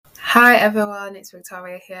Hi everyone, it's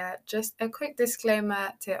Victoria here. Just a quick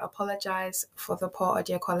disclaimer to apologize for the poor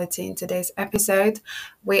audio quality in today's episode.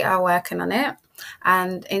 We are working on it,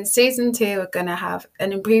 and in season two, we're going to have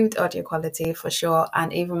an improved audio quality for sure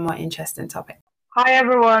and even more interesting topic. Hi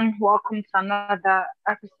everyone, welcome to another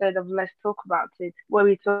episode of Let's Talk About It, where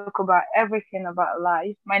we talk about everything about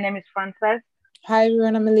life. My name is Frances. Hi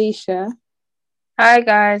everyone, I'm Alicia. Hi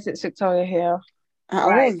guys, it's Victoria here.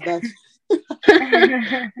 What was that?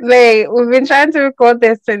 Wait, we've been trying to record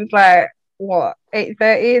this since 8:30.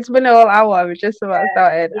 It's been a whole hour. We just about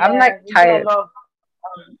started. I'm tired. A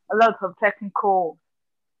lot of technical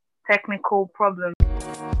problems.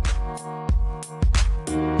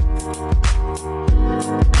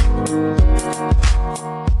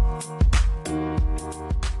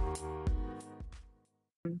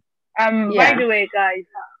 By the way, guys,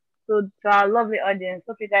 so to our lovely audience,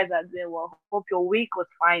 hope you guys are doing well. Hope your week was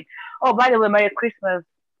fine. Oh, by the way, Merry Christmas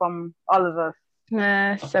from all of us.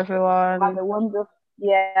 Yes, everyone.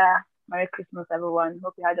 Merry Christmas, everyone.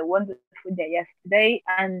 Hope you had a wonderful day yesterday.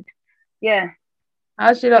 And yeah.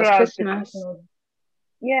 How's your Christmas?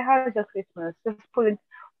 Yeah, how's your Christmas? Just put it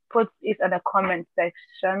in the comment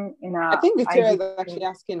section in our. I think Victoria is actually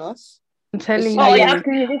asking us. I'm telling you. You're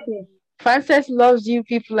asking me this is. Frances loves you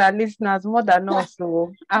people and listeners more than us,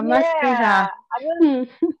 so I'm asking her.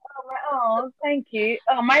 Thank you.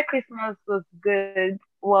 Oh, my Christmas was good.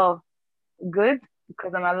 Well, good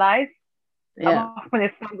because I'm alive. Yeah. I'm on a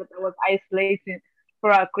farm that I was isolating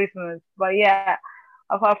for our Christmas. But yeah,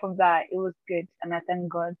 apart from that, it was good and I thank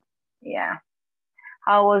God. Yeah.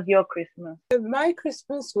 How was your Christmas? My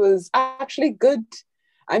Christmas was actually good.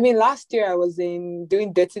 I mean, last year I was doing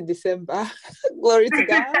Dirty December. Glory to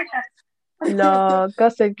God. No, God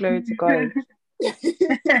said glory to God.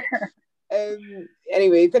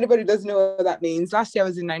 Anyway, if anybody doesn't know what that means, last year I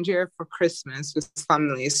was in Nigeria for Christmas with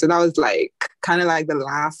family. So that was kind of like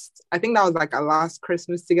I think that was like our last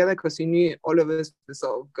Christmas together because we knew all of us were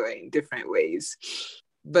sort of going different ways.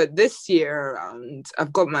 But this year around,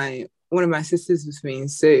 I've got one of my sisters with me.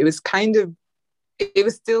 So it was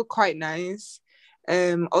still quite nice.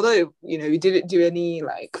 Although, we didn't do any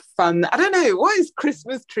fun. I don't know, what is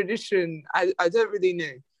Christmas tradition? I don't really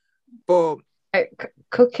know. But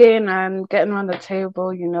cooking and getting around the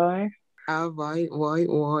table, Why?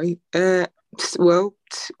 Well,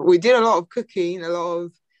 we did a lot of cooking, it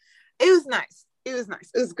was nice. It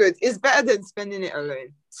was good. It's better than spending it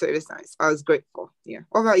alone. So it was nice. I was grateful. Yeah.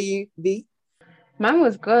 What about you, V? Mine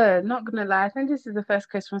was good. Not gonna lie. I think this is the first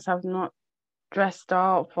Christmas I've not dressed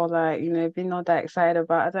up or being not that excited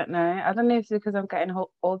about. I don't know if it's because I'm getting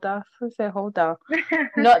older. So say older.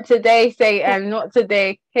 Not today, Satan. Not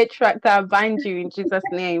today. Hit tractor and bind you in Jesus'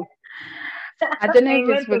 name. I don't know if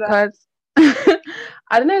it's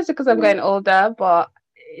because I'm getting older, but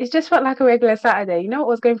it just felt like a regular Saturday. You know what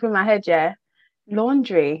was going through my head? Yeah,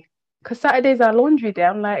 laundry. Because Saturdays are laundry day.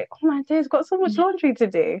 I'm like, oh my days, got so much laundry to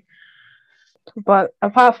do. But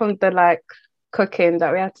apart from the cooking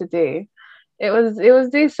that we had to do, it was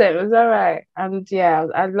decent. It was all right. And yeah,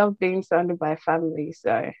 I love being surrounded by family,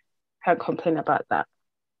 so can't complain about that.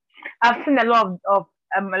 I've seen a lot of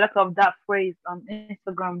that phrase on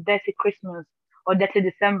Instagram, dirty Christmas or dirty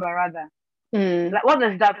December rather. What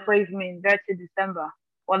does that phrase mean? Dirty December.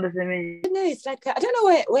 What does it mean? No, it's I don't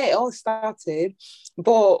know where it all started,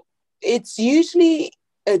 but it's usually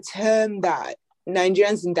a term that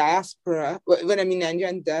Nigerians in diaspora, when I mean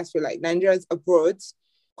Nigerian diaspora, Nigerians abroad,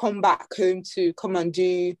 come back home to come and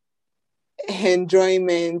do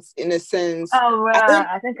enjoyment in a sense. Oh, right.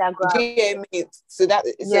 I think I got it. So that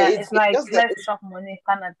it's like let's talk money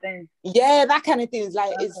kind of thing. Yeah, that kind of thing. It's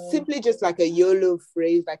it's simply just like a YOLO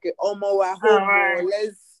phrase, like a Omowa home, or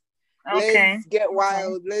let's get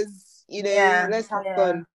wild, let's let's have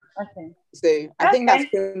fun. Okay. So I think that's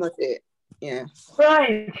pretty much it. Yeah.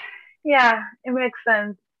 Right. Yeah, it makes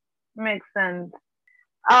sense.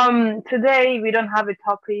 Today we don't have a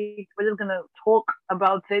topic. We're just gonna talk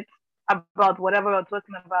about whatever we're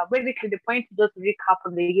talking about. Basically, the point is just to recap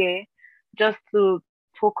of the year, just to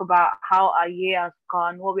talk about how our year has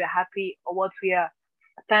gone, what we're happy or what we are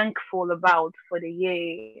thankful about for the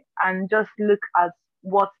year, and just look at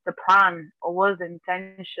what's the plan or what's the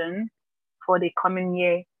intention for the coming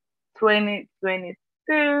year, 2022.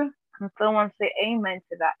 Can someone say amen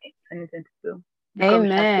to that? 2022.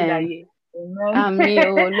 Amen.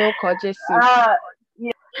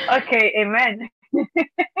 Okay, amen.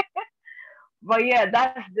 But yeah,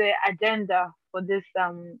 that's the agenda for this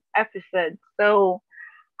episode. So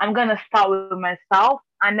I'm gonna start with myself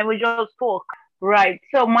and then we just talk. Right.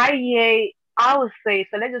 So my year, I would say,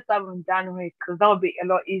 so let's just start with January because that would be a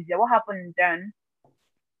lot easier. What happened in Jan?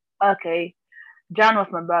 Okay. Jan was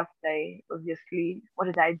my birthday, obviously. What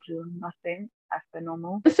did I do? Nothing. As per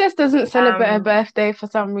normal. My sis doesn't celebrate her Um, birthday for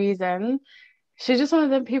some reason. She's just one of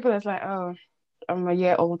them people that's like, oh, I'm a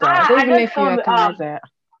year older. I don't I even know just if you told recognize it.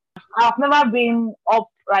 I've never been up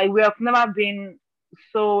like we have never been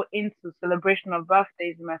so into celebration of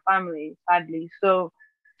birthdays in my family, sadly. So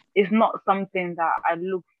it's not something that I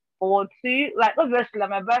look forward to. Like obviously, like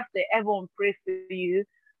my birthday, everyone prays for you.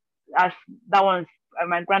 As that one's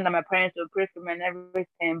my grand and my parents will pray for me and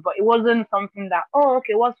everything. But it wasn't something that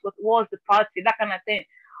okay, what's the party, that kind of thing.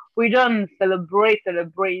 We don't celebrate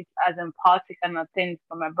as in party kind of thing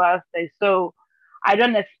for my birthday. So I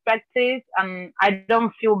don't expect it and I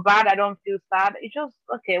don't feel bad, I don't feel sad. It's just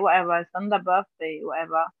okay, whatever, it's another birthday,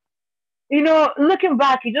 whatever. Looking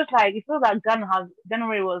back, it just like it feels like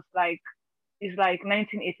January was like it's like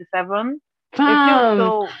 1987. It feels Fam,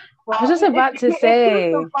 so I was far. just about to It feels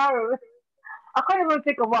say. so far away. I can't even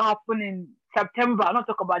think of what happened in September. I'm not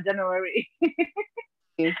talking about January.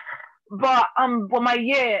 But my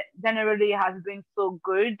year generally has been so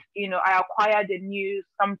good. I acquired a new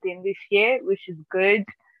something this year, which is good.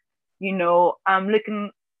 I'm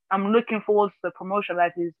looking forward to the promotion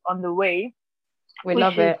that is on the way, We which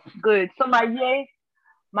love is it. good. So my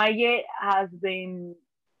year has been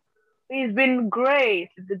it's been great.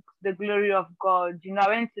 The glory of God. I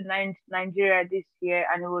went to Nigeria this year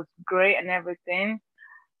and it was great and everything.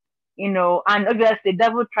 And obviously the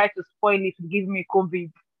devil tried to spoil it to give me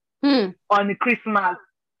COVID on the Christmas.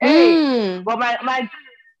 Hey, Mm. but my My I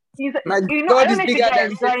God don't is know if you bigger guys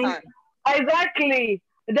than joined. Satan. Exactly.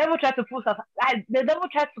 The devil tried to put Satan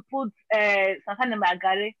in my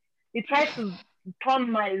gari. He tried to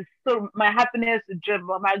turn my happiness to joy,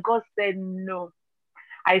 but my God said no.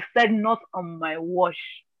 I said not on my watch.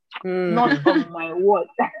 Not on my watch.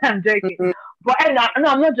 I'm joking. But no,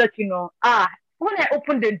 I'm not joking. No. When I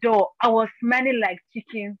opened the door, I was smelling like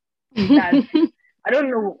chicken. That I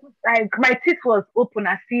don't know. Like my teeth was open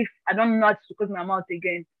as if I don't know how to close my mouth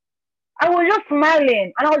again. I was just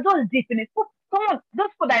smiling and I was just deep in it. Those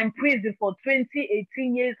people that are in prison for 20,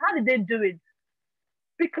 18 years, how did they do it?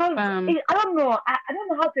 Because I don't know. I don't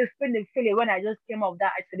know how to explain the feeling when I just came out of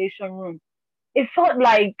that isolation room. It felt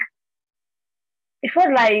like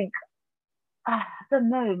I don't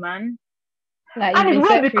know, man. Like And you've it's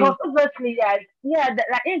been weird set because free. obviously, like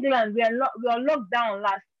England, we are locked down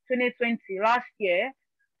last 2020 last year,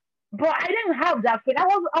 but I didn't have that feeling. I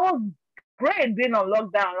was great being on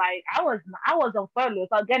lockdown. Like I was on furlough,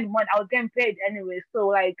 so I was getting money. I was getting paid anyway. So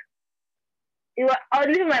like I was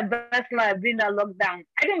living my best life being that lockdown.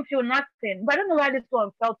 I didn't feel nothing, but I don't know why this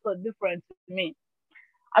one felt so different to me.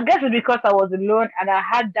 I guess it's because I was alone and I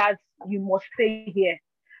had that you must stay here.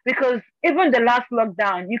 Because even the last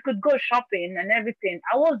lockdown, you could go shopping and everything.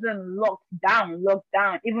 I wasn't locked down.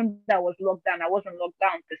 Even though I was locked down, I wasn't locked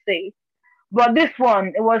down per se. But this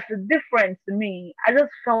one, it was different to me. I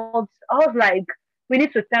was like, we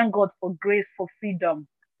need to thank God for grace, for freedom.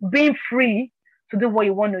 Being free to do what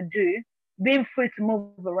you want to do, being free to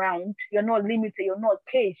move around. You're not limited, you're not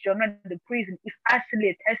caged, you're not in the prison. It's actually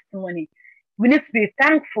a testimony. We need to be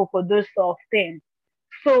thankful for those sort of things.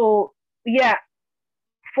 So, yeah,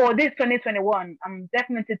 for this 2021, I'm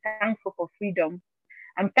definitely thankful for freedom.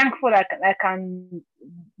 I'm thankful that I can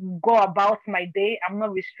go about my day. I'm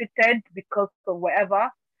not restricted because of whatever.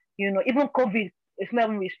 Even COVID is not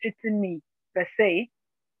even restricting me per se.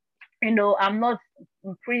 I'm not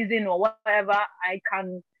in prison or whatever. I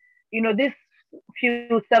can, this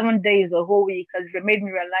few 7 days or whole week has made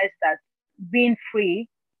me realize that being free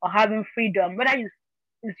or having freedom, whether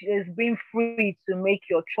it's being free to make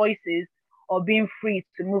your choices or being free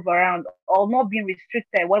to move around or not being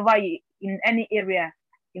restricted, whatever in any area,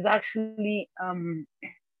 is actually a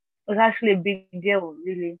big deal,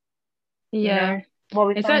 really. Yeah. But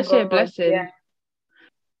we It's thank actually a God, blessing. yeah.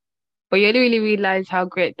 But you only really realize how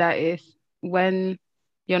great that is when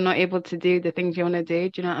you're not able to do the things you want to do.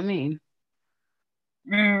 Do you know what I mean?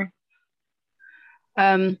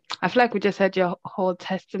 I feel like we just heard your whole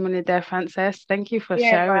testimony there, Frances. Thank you for Yeah,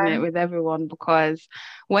 sharing it man. with everyone because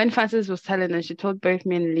when Frances was telling us, she told both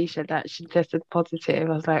me and Alicia that she tested positive.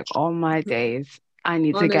 I was like, oh my days, I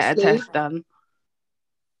need to get a Honestly, test done.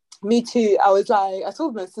 me too. I was like, I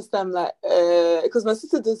told my sister, I'm like, because my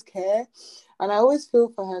sister does care, and I always feel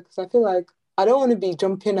for her because I feel like I don't want to be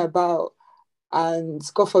jumping about, and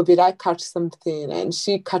God forbid I catch something and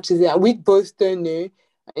she catches it, and we both don't know,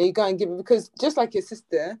 and you go and give it because just like your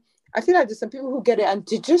sister, I feel like there's some people who get it and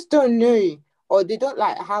they just don't know, or they don't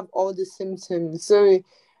like have all the symptoms. So,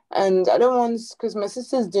 and I don't want because my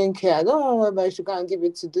sister's doing care. I don't want whereby she go and give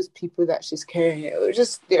it to those people that she's caring. It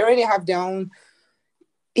just they already have their own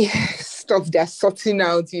stuff they're sorting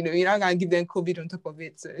out, you're not gonna give them COVID on top of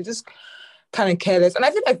it. So it's just kind of careless. And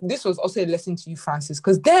I feel like this was also a lesson to you, Francis,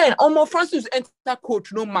 because then Francis enter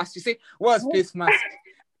coach, no mask. You say, what's face mask?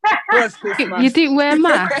 What's face mask? You didn't wear a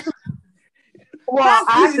mask? Well,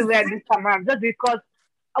 I have to wear this time around just because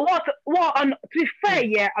to be fair,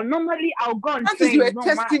 yeah, normally I'll go and train. You were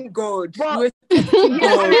testing God. But, you were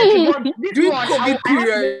testing God. This During one, COVID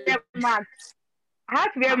period. I had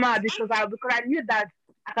to wear mask because I knew that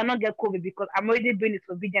I cannot get COVID because I'm already doing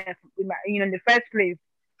disobedience in the first place.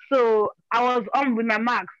 So I was on with my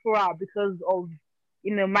mask throughout because of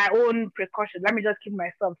my own precautions. Let me just keep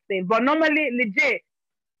myself safe. But normally, legit,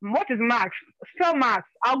 what is mask? Sell mask.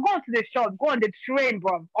 I'll go to the shop, go on the train,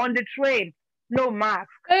 bro. On the train, no mask.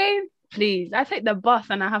 Hey, please, I take the bus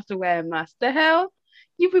and I have to wear a mask. The hell?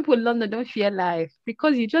 You people in London don't fear life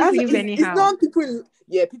because you just live anyhow. It's not people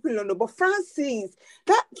in London, but Francis,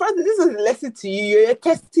 this was a lesson to you. You're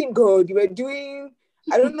testing God. You were doing,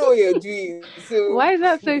 I don't know what you're doing. So why is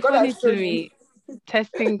that so funny to me?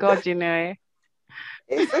 Testing God,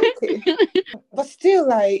 It's okay. But still,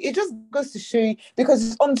 like, it just goes to show you,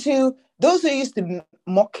 because until those who used to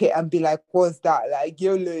mock it and be like, what's that? Like,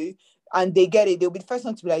 YOLO, and they get it, they'll be the first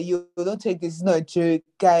one to be like, yo, don't take this, it's not a joke,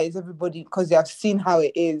 guys, everybody, because they have seen how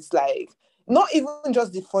it is. Like, not even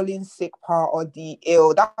just the falling sick part or the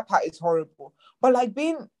ill, that part is horrible. But like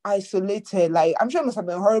being isolated, like, I'm sure it must have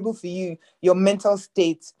been horrible for you, your mental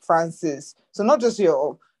state, Francis. So not just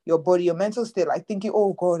your body, your mental state, like thinking,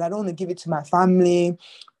 oh God, I don't want to give it to my family,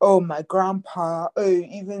 oh my grandpa, oh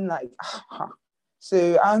even like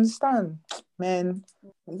so I understand, man.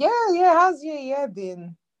 Yeah, how's your year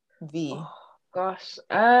been, V? Oh, gosh.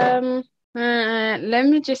 Let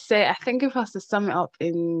me just say, I think if I was to sum it up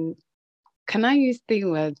in, can I use 3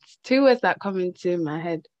 words? 2 words that come into my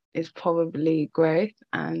head is probably growth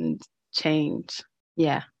and change.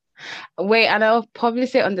 Yeah. Wait, and I'll probably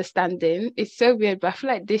say understanding. It's so weird, but I feel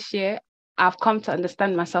like this year I've come to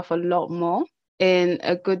understand myself a lot more in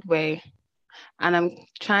a good way. And I'm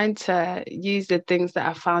trying to use the things that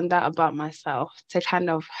I found out about myself to kind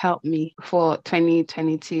of help me for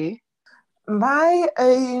 2022. My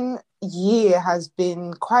own year has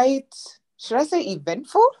been quite, should I say,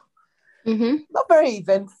 eventful? Not very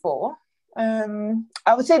eventful.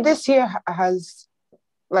 I would say this year has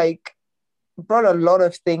like brought a lot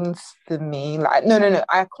of things to me. Like, no.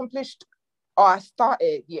 I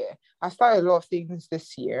started a lot of things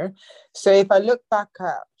this year. So if I look back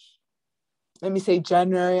at, let me say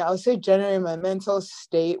January, I would say January, my mental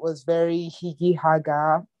state was very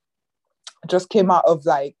higgy-haga. Just came out of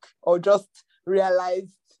just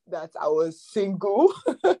realized that I was single.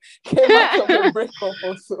 Came out of a breakup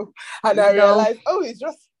also. And I realized,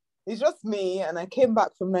 it's just me. And I came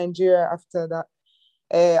back from Nigeria after that.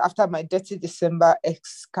 After my dirty December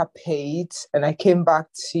escapade, and I came back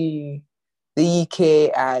to the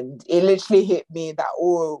UK, and it literally hit me that,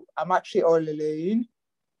 I'm actually all alone.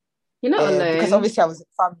 You're not alone. Because obviously I was with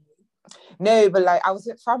family. No, but like I was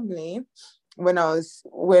with family when I was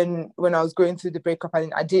going through the breakup,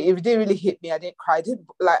 and it didn't really hit me. I didn't cry.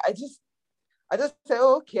 I just said,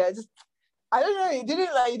 okay. I don't know. It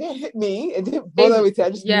didn't hit me. It didn't bother with it. I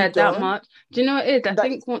just moved that on. much. Do you know what it is? I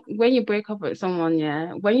think when you break up with someone,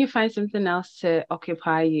 when you find something else to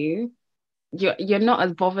occupy you, you're not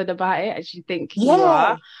as bothered about it as you think you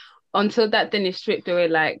are, until that thing is stripped away.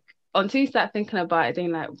 Like until you start thinking about it,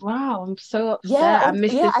 then like, wow, I'm so upset. I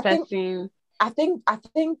miss this person. I think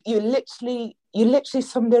you literally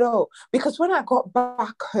summed it up, because when I got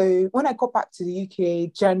back to the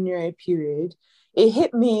UK January period, it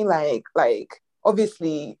hit me like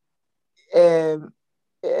obviously in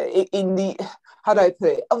the, how do I put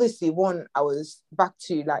it? Obviously, one, I was back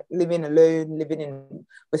to like living alone,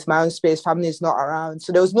 with my own space, family is not around.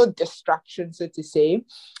 So there was no distraction, so to say.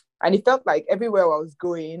 And it felt like everywhere I was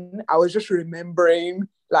going, I was just remembering,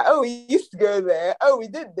 like, oh, we used to go there. Oh, we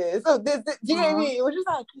did this. Oh, this. Do you know what I mean? It was just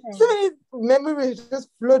like so many memories just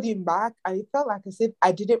flooding back. And it felt like as if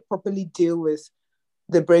I didn't properly deal with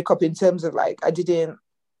the breakup in terms of like, I didn't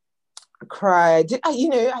cry. I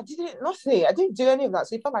didn't do any of that.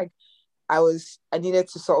 So it felt like I needed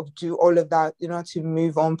to sort of do all of that, to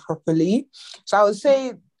move on properly. So I would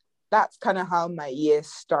say that's kind of how my year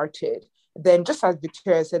started. Then, just as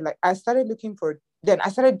Victoria said, like I started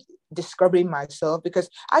discovering myself, because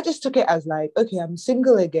I just took it as like, okay, I'm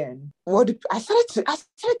single again. I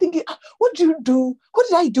started thinking, what do you do? What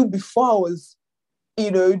did I do before I was,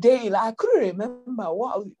 dating? Like, I couldn't remember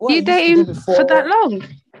what you dating for that long.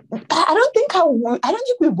 I don't think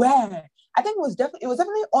we were. I think it was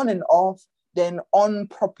definitely on and off, then on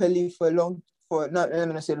properly for for not let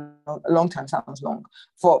me say a long time sounds long,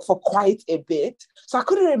 for quite a bit. So I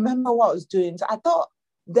couldn't remember what I was doing. So I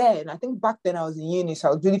think back then I was in uni, so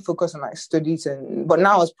I was really focused on like studies, but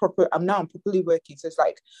now I'm properly working. So it's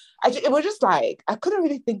like it was just like I couldn't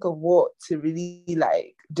really think of what to really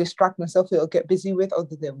like distract myself with or get busy with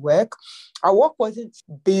other than work. Our work wasn't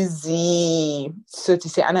busy, so to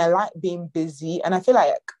say, and I like being busy. And I feel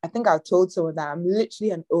like I think I told someone that I'm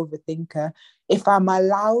literally an overthinker. If I'm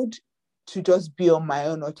allowed to just be on my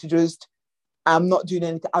own or to just I'm not doing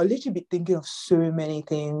anything, I'll literally be thinking of so many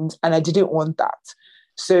things, and I didn't want that.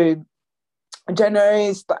 So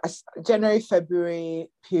January, February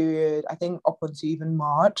period, I think up until even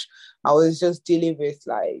March, I was just dealing with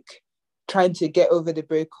like trying to get over the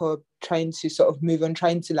breakup, trying to sort of move on,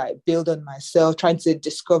 trying to like build on myself, trying to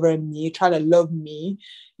discover me, trying to love me,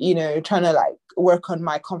 trying to like work on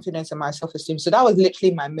my confidence and my self-esteem. So that was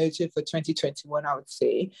literally my motive for 2021, I would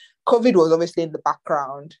say. COVID was obviously in the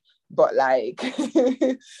background, but like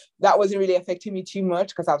that wasn't really affecting me too much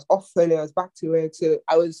because I was off early, I was back to work. So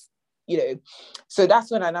I was, so that's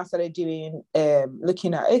when I now started doing,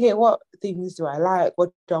 looking at, okay, what things do I like?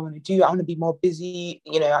 What do I want to do? I want to be more busy,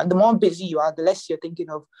 and the more busy you are, the less you're thinking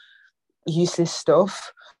of useless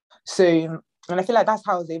stuff. So, and I feel like that's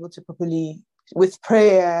how I was able to properly, with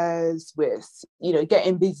prayers, with,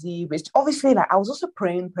 getting busy, with obviously like I was also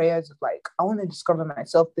praying prayers of like, I want to discover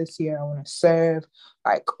myself this year. I want to serve,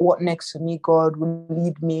 like what next for me, God will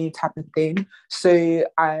lead me type of thing. So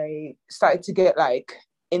I started to get like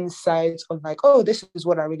insights on like, oh, this is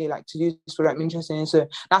what I really like to do, this is what I'm interested in. So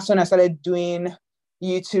that's when I started doing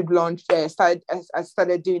YouTube launch. I started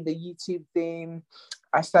doing the YouTube thing.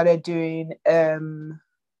 I started doing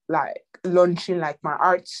like launching like my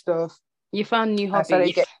art stuff. You found new hobbies? I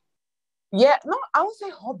would say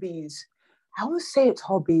hobbies. I would say it's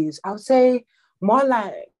hobbies. I would say more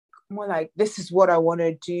like this is what I want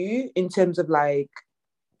to do in terms of like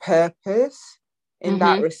purpose in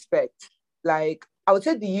that respect. Like I would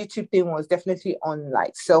say the YouTube thing was definitely on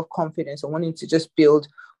like self-confidence and wanting to just build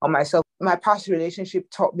on myself. My past relationship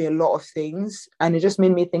taught me a lot of things, and it just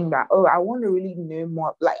made me think that, oh, I want to really know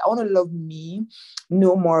more. Like I want to love me,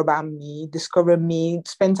 know more about me, discover me,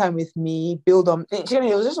 spend time with me, build on. It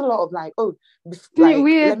was just a lot of like, oh, like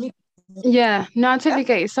weird? Let me. Yeah, no, I totally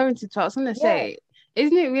get you. Sorry to talk. I was gonna say,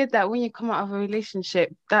 isn't it weird that when you come out of a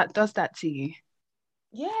relationship, that does that to you?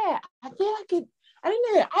 Yeah, I feel like it. I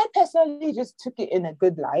don't know. I personally just took it in a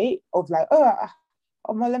good light of like, well,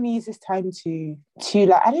 let me use this time to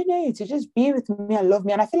like, I don't know, to just be with me and love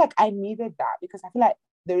me. And I feel like I needed that because I feel like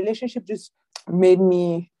the relationship just made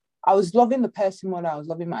me, I was loving the person more than I was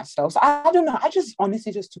loving myself. So I don't know. I just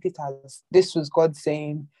honestly just took it as this was God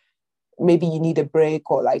saying, maybe you need a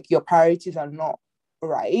break or like your priorities are not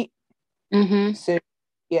right. So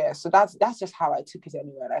yeah, so that's just how I took it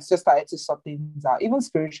anyway. And I just started to sort things out, even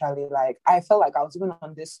spiritually. Like I felt like I was even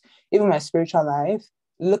on this, even my spiritual life,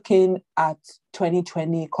 looking at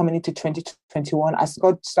 2020 coming into 2021, as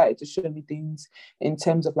God started to show me things in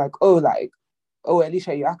terms of like, oh,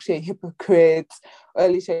 Alicia, you're actually a hypocrite. Oh,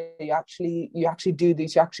 Alicia, you actually do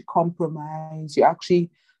this. You actually compromise. You actually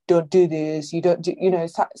don't do this. You don't do,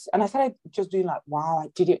 and I started just doing like, wow, I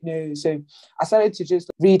didn't know. So I started to just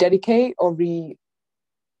rededicate or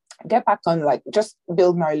get back on, like, just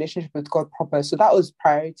build my relationship with God proper. So that was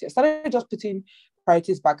priority. I started just putting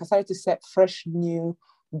priorities back. I started to set fresh new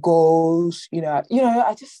goals,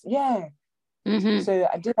 I just, So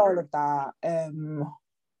I did all of that.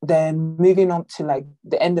 Then moving on to like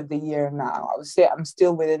the end of the year now, I would say I'm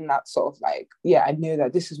still within that sort of like, I know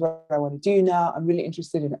that this is what I want to do now. I'm really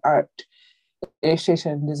interested in art,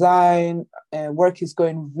 illustration and design. Work is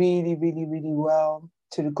going really, really, really well,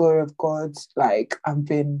 to the glory of God. Like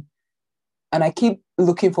and I keep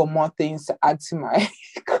looking for more things to add to my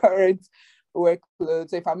current workload.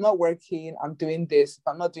 So if I'm not working, I'm doing this. If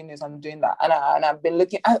I'm not doing this, I'm doing that. And I've been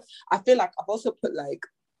looking. I feel like I've also put like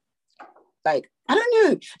I don't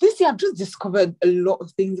know. This year I've just discovered a lot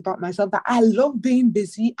of things about myself that I love being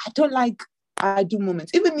busy. I don't like idle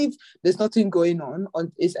moments, even if there's nothing going on.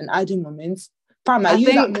 It's an idle moment. Fam, I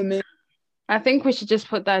use that moment. I think we should just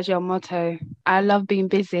put that as your motto. I love being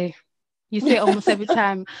busy. You say it almost every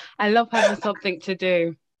time. I love having something to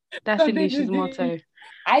do. That's Alicia's motto.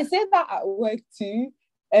 I say that at work too,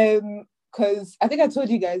 because I think I told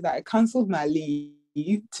you guys that I cancelled my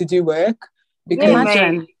leave to do work. Because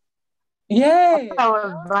imagine. Yeah. That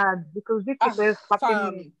was bad because we keep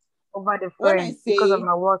fucking over the phone because of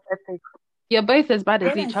my work ethic. You're both as bad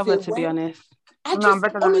as each other, to be honest. I'm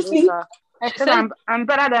better than Lisa. I'm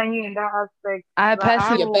better than you in that aspect. I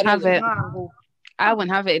personally have it. I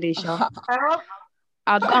wouldn't have it, Alicia.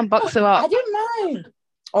 I'd go and box her I up. didn't mind.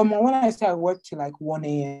 When I say I worked till like 1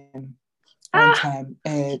 a.m. one time, God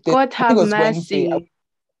I think have it was Wednesday. mercy.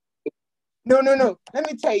 No.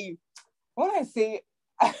 Let me tell you. When I say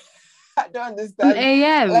I don't 1 understand,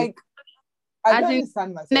 a.m. like I As don't in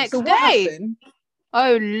understand myself. next So what day? happened?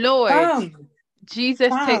 Oh Lord, Bam,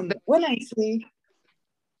 Jesus, take bam. the. When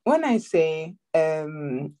I say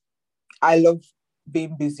I love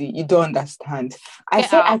being busy, you don't understand. I Get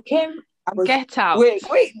said I out. came. I was Get out. wait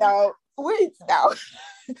now.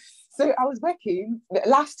 So I was working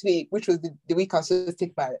last week, which was the week I was supposed to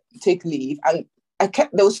take leave, and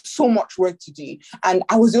there was so much work to do, and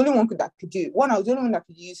I was the only one that could do it. One, I was the only one that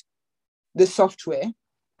could use the software.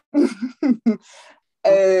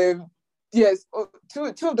 Yes,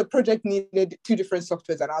 two of the project needed two different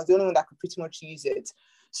softwares, and I was the only one that could pretty much use it.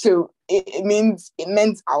 So it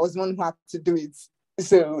meant I was the one who had to do it.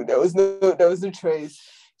 So there was no choice.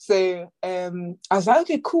 So I was like,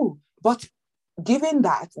 okay, cool. But given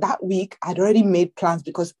that week, I'd already made plans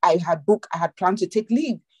because I had planned to take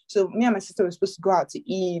leave. So me and my sister were supposed to go out to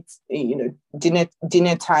eat,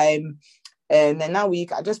 dinner time. And then that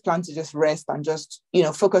week, I just planned to just rest and just,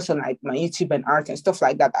 focus on like my YouTube and art and stuff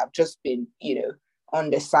like that. I've just been, on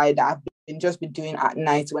the side that I've been doing at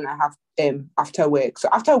night when I have after work. So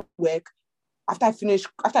after work, after I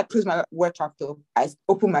close my work laptop, I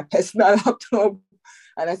open my personal laptop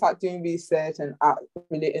and I start doing research and art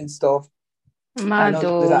related stuff. And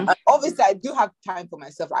obviously, I do have time for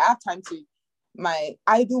myself. I have time to my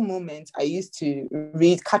idle moments. I used to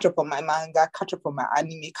read, catch up on my manga, catch up on my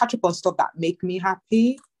anime, catch up on stuff that make me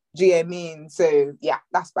happy. Do you know what I mean? So yeah,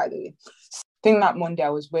 that's by the way. I think that Monday I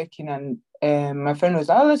was working and my friend was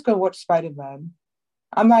like, "Oh, let's go watch Spider-Man."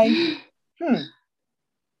 I'm like, Did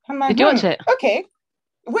you watch it? Okay.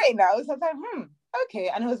 Wait now. So I was like, okay.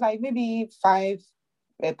 And it was like maybe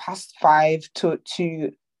past 5 towards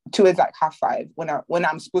like 5:30 when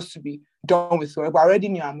I'm supposed to be done with work. But I already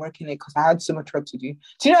knew I'm working it because I had so much work to do.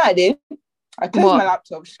 Do you know what I did? I closed my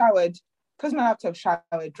laptop, showered,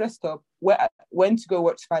 dressed up, went to go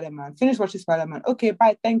watch Spider-Man, finished watching Spider-Man. Okay,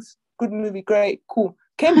 bye, thanks. Good movie, great, cool.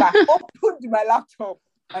 Came back, opened my laptop,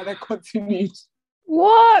 and I continued.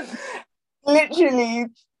 What? Literally.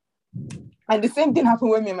 And the same thing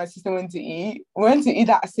happened when me and my sister went to eat. We went to eat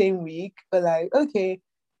that same week. But like, okay,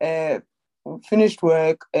 finished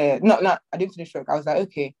work. No, I didn't finish work. I was like,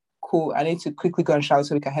 okay, cool. I need to quickly go and shower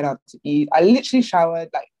so we can head out to eat. I literally showered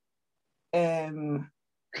like.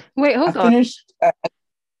 Wait, hold on. Finished.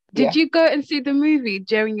 Did you go and see the movie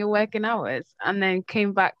during your working hours and then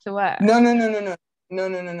came back to work? No.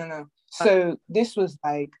 So this was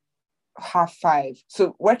like 5:30.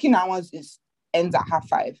 So working hours ends at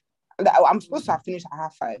 5:30. I'm supposed to have finished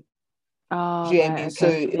at 5:30. Oh, Do you know what I mean? So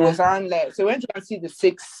it was around there. So we went to see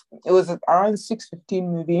it was around 6:15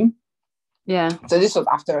 movie. Yeah. So this was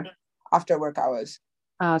after work hours.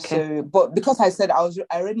 Oh, okay. So, but because I said I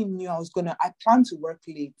already knew I planned to work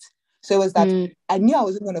late. So it was that I knew I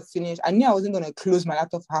wasn't going to finish. I knew I wasn't going to close my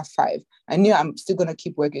laptop for 5:30. I knew I'm still going to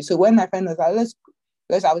keep working. So when my friend was like, let's,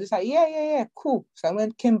 I was just like, yeah, cool. So I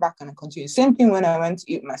came back and I continued. Same thing when I went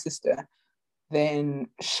to eat with my sister. Then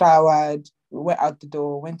showered, went out the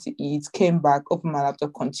door, went to eat, came back, opened my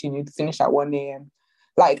laptop, continued, finished at 1 a.m.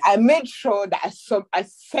 Like I made sure that I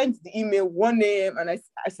sent the email 1 a.m. and I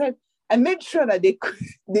said, I made sure that they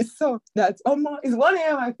saw that it's 1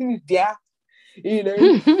 a.m. I finished there.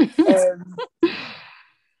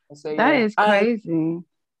 So, that is crazy.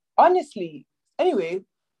 Honestly, anyway,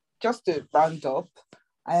 just to round up,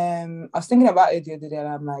 I was thinking about it the other day and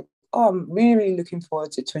I'm like, I'm really, really looking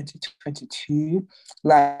forward to 2022.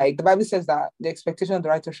 Like the Bible says that the expectation of the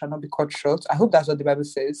righteous shall not be cut short. I hope that's what the Bible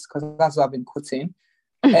says because that's what I've been quoting.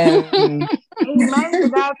 Amen to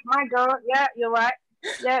that, my girl. Yeah, you're right.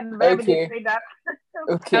 Yeah, the Bible did say that.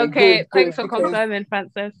 Okay, thanks for confirming,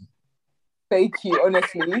 Frances. Thank you,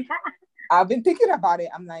 honestly. I've been thinking about it.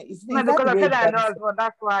 I'm like, because I said that as well.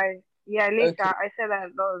 That's why. Yeah, later I said that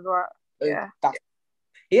as well. Yeah.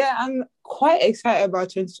 Yeah, I'm quite excited about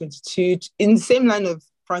 2022. In the same line of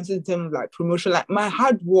Francis in terms of like promotion, like my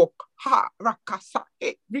hard work, promotion.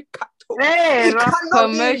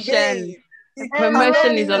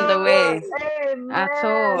 Promotion is on the way. At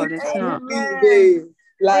all, it's not.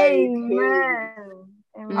 Like,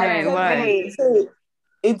 right. So,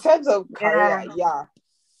 in terms of career, yeah.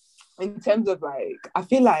 In terms of like, I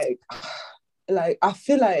feel like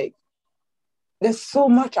there's so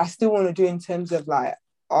much I still want to do in terms of like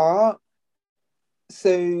art.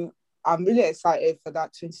 So I'm really excited for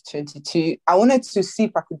that 2022. I wanted to see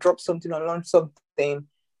if I could drop something or launch something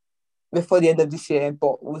before the end of this year,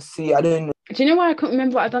 but we'll see. I don't know. Do you know why I couldn't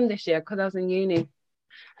remember what I'd done this year? Because I was in uni.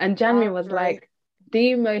 And January was Right. like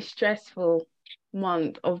the most stressful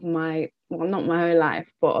month of not my whole life,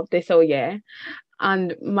 but of this whole year.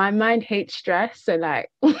 And my mind hates stress. So like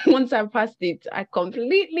once I passed it, I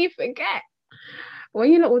completely forget.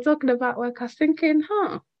 When you lot were talking about work, I was thinking,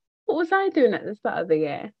 what was I doing at the start of the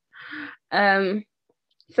year?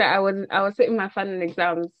 So I was sitting my final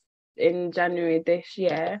exams in January this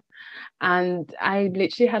year, and I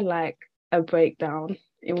literally had like a breakdown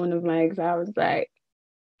in one of my exams. Like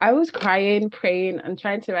I was crying, praying, and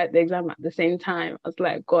trying to write the exam at the same time. I was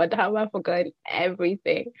like, God, how have I forgotten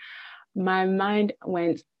everything? My mind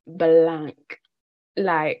went blank.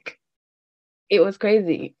 Like it was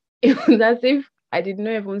crazy. It was as if I did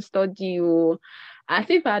not even study, or as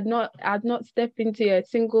if I had not stepped into a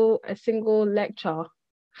single lecture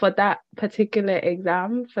for that particular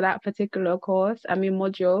exam, for that particular course,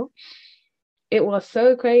 module. It was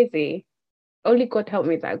so crazy. Only God helped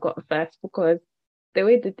me that I got first, because the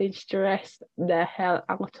way that they stressed the hell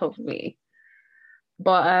out of me.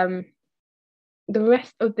 But the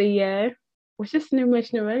rest of the year was just an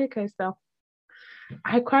emotional roller coaster.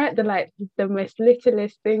 I cry at the most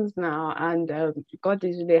littlest things now, and God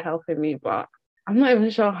is really helping me. But I'm not even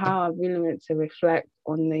sure how I'm really meant to reflect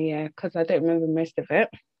on the year, because I don't remember most of it.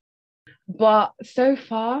 But so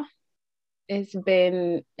far, it's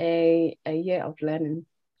been a year of learning,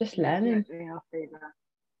 just learning. Yeah, I'll say that.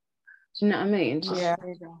 Do you know what I mean? Yeah.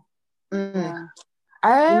 Yeah.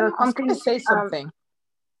 I was something, going to say something.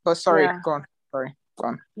 But sorry, yeah. go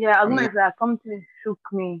on. Yeah, I was going to say something shook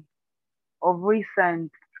me of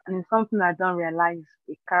recent, and it's something I don't realize,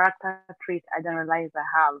 a character trait I don't realize I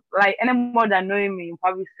have. Like, any more than knowing me, you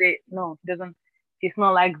probably say, no, he doesn't, he's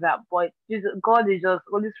not like that. But God is just,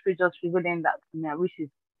 Holy Spirit just revealing that to me, which is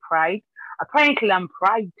pride. Apparently, I'm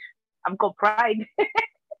pride. I've got pride.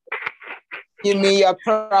 You mean you're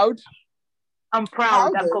proud? I'm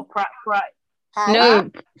proud. How I've got pride. How? No,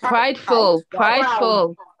 prideful.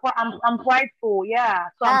 I'm prideful, yeah.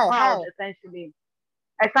 So I'm proud, essentially.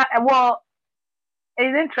 Well,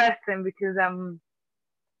 it's interesting because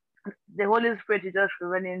the Holy Spirit is just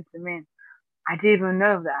revealing to me. I didn't even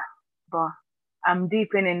know that, but I'm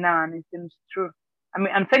deep in it now, and it seems true. I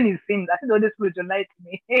mean, I'm saying it seems. I think the Holy Spirit will lie to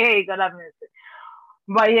me. Hey, God have mercy.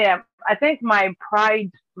 But yeah, I think my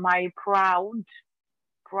prideful.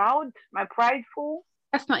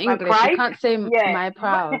 That's not English. You can't say my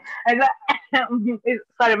proud.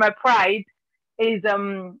 Sorry, my pride is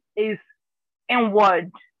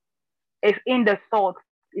inward. It's in the thought.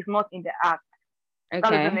 It's not in the act. Okay.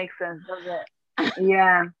 That doesn't make sense, does it?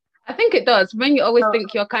 Yeah. I think it does. When you always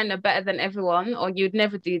think you're kind of better than everyone, or you'd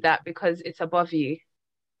never do that because it's above you.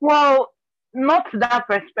 Well, not that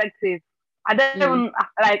perspective. I don't even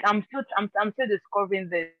like. I'm still discovering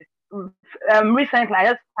this. Recently, I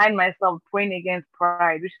just find myself praying against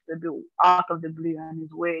pride, which is a bit out of the blue and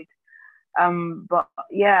is weird. But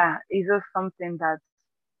yeah, it's just something that,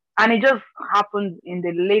 and it just happened in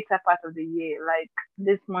the later part of the year, like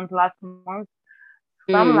this month, last month.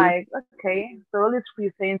 So I'm like, okay, so Holy Spirit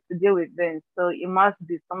is saying to deal with this, so it must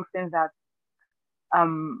be something that,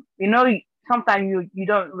 sometimes you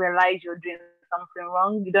don't realize you're doing something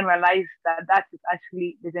wrong. You don't realize that is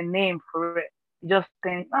actually, there's a name for it. You just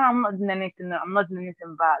think, oh, I'm not doing anything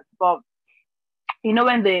bad. But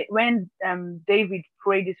when David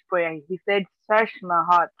prayed this prayer, he said, search my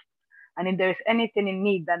heart, and if there's anything in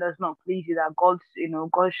me that does not please you, that God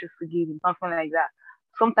should forgive me, something like that.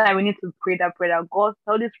 Sometimes we need to pray that prayer. God,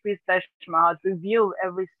 Holy Spirit, search my heart, reveal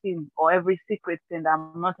every sin or every secret sin that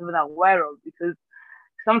I'm not even aware of, because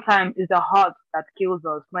sometimes it's the heart that kills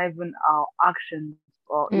us, not even our actions,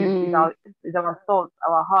 or it's our thoughts,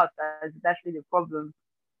 our heart that's actually the problem.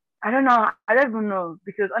 I don't know. I don't even know,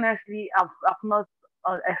 because honestly, I've not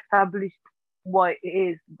established what it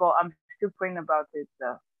is, but I'm still praying about it.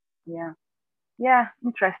 So yeah,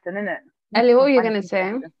 interesting, isn't it? Ellie, what were you gonna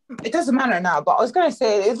say? It doesn't matter now, but I was gonna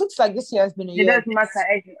say it looks like this year has been a year. It doesn't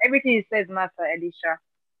matter. Everything you say matter, Elisha.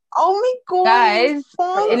 Oh my God, guys!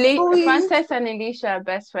 Frances and Elisha are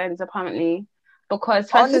best friends apparently, because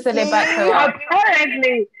Frances said they backed her up.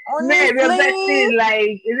 Apparently, we're besties.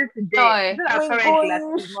 Like, is it today?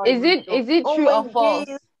 Is it true or false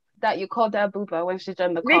that you called her booba when she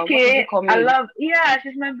joined the call? Vicky,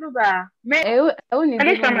 she's my booba.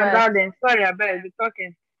 Elisha, my darling. Sorry, I better be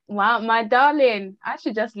talking. Wow, my darling, I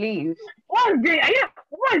should just leave. What is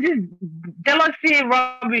this jealousy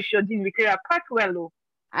rubbish you're doing, Victoria? Pack well,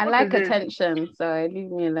 I like attention, so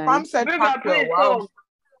leave me alone. Mom said pack well. Wow.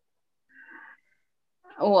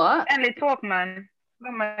 What? And they talk, man.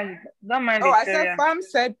 Don't mind I said Fam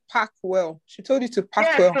said pack well. She told you to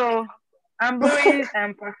pack well. So I'm borrowing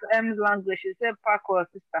Pastor M's language. She said, "Pack or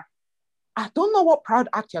sister." I don't know what proud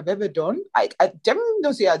act you've ever done. I generally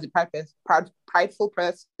don't see you as a prideful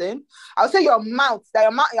person. I'll say your mouth.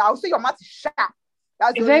 I'll say your mouth is sharp.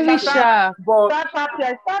 That's very sharp. But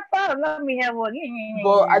Let me have one.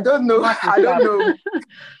 But I don't know. I don't know.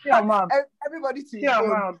 Your mouth. Everybody to Your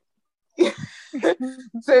mouth.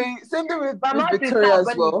 So same thing with Victoria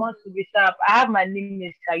as well. Wants to be sharp. I have my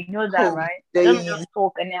limits. You know that, right? They... I don't just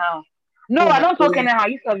talk anyhow. No, I don't talk anyhow.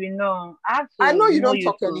 You said know. I know you don't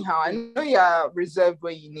talk anyhow. I know you are reserved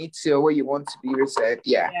where you need to or where you want to be reserved.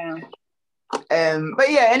 Yeah. But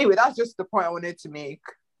yeah, anyway, that's just the point I wanted to make.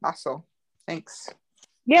 That's all. Thanks.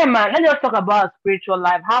 Yeah, man. Let's just talk about spiritual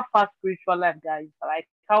life. How far spiritual life, guys? Like,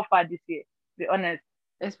 how far this year? Be honest.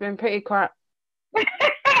 It's been pretty crap.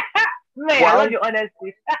 May, I love your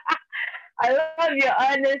honesty. I love your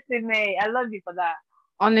honesty, May. I love you for that.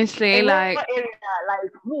 Honestly, like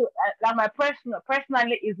my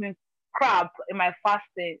personally, it's been crap in my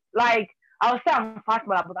fasting. Like, I'll say I'm fasting,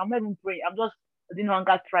 but I'm not even praying. I'm just doing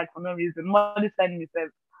hunger strike for no reason. Money sending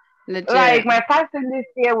myself. Legit. Like, my fasting this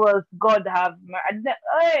year was God have mercy.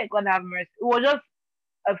 God have mercy. It was just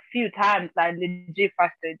a few times I legit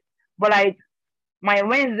fasted, but like my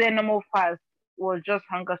Wednesday normal fast was just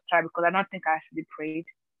hunger strike because I don't think I actually prayed.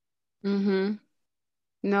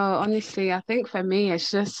 No, honestly, I think for me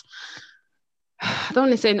it's just I don't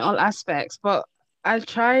want to say in all aspects, but I've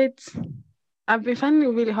been finding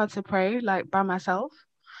it really hard to pray like by myself.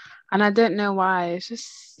 And I don't know why. It's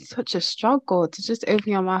just such a struggle to just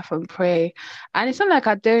open your mouth and pray. And it's not like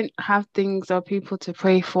I don't have things or people to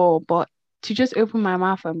pray for, but to just open my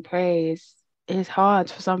mouth and pray is hard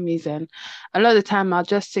for some reason. A lot of the time I'll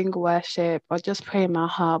just sing worship or just pray in my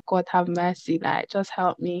heart, God have mercy, like just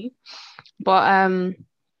help me. But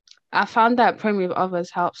I found that praying with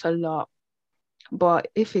others helps a lot. But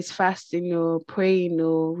if it's fasting or praying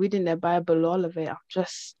or reading the Bible, all of it,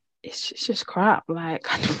 it's just crap. Like,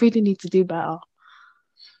 I really need to do better.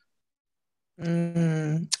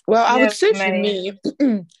 Well, I would say for me,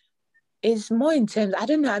 it's more intense. I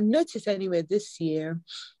don't know. I've noticed anyway this year.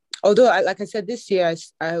 Although, like I said, this year,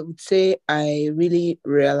 I would say I really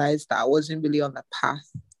realized that I wasn't really on the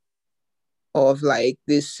path of like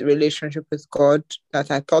this relationship with God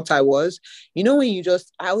that I thought I was. You know, when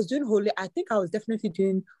I was doing holy, I think I was definitely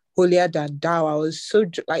doing holier than thou. I was so,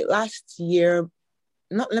 like last year,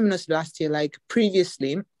 let me not say last year, like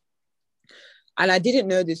previously, and I didn't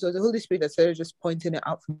know this. It was the Holy Spirit that started just pointing it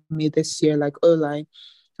out for me this year. Like, oh, like,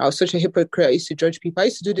 I was such a hypocrite. I used to judge people. I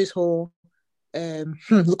used to do this whole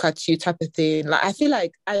look at you type of thing. Like, I feel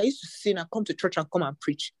like I used to sin and come to church and come and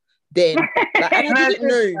preach. Then, like, and I didn't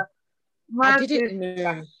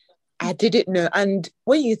know. I didn't know. And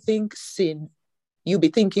when you think sin, you'll be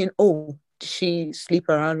thinking, oh, did she sleep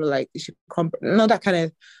around or like did she come? Not that kind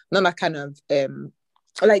of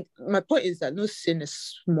like, my point is that no sin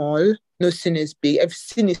is small, no sin is big. Every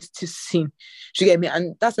sin is to sin. Do you get me?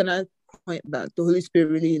 And that's another point that the Holy Spirit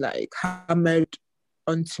really like hammered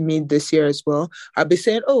onto me this year as well. I'll be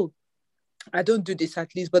saying, oh, I don't do this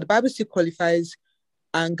at least, but the Bible still qualifies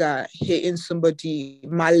anger, hating somebody,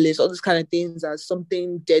 malice, all those kind of things as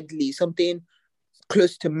something deadly, something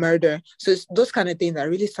close to murder. So it's those kind of things I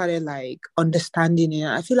really started like understanding it.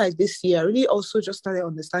 I feel like this year I really also just started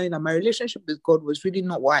understanding that my relationship with God was really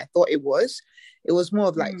not what I thought it was. It was more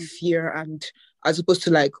of like fear, and as opposed to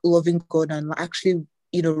like loving God and actually,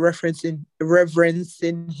 you know, reverencing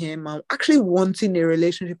him and actually wanting a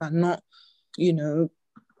relationship and not, you know,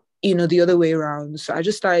 the other way around. So I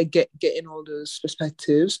just started getting all those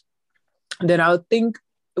perspectives. And then I would think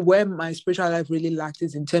where my spiritual life really lacked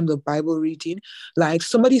is in terms of Bible reading. Like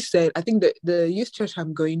somebody said, I think the youth church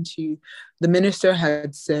I'm going to, the minister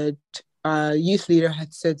had said, youth leader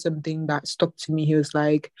had said something that stuck to me. He was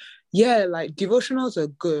like, yeah, like devotionals are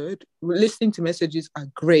good, listening to messages are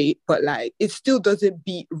great, but like it still doesn't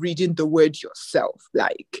beat reading the word yourself.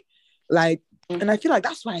 Like, and I feel like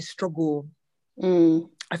that's why I struggle.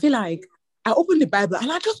 I feel like I open the Bible and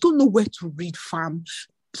I just don't know where to read, fam.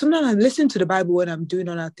 Sometimes I listen to the Bible when I'm doing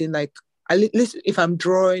other things. Like I listen if I'm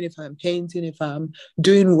drawing, if I'm painting, if I'm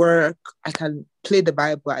doing work, I can play the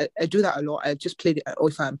Bible. I do that a lot. I just play it, or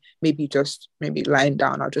if I'm maybe lying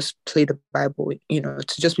down, I'll just play the Bible, you know,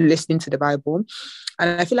 to just be listening to the Bible.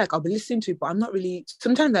 And I feel like I'll be listening to it, but I'm not really.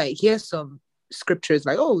 Sometimes I hear some scriptures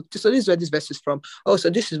like, oh, so this is where this verse is from. Oh, so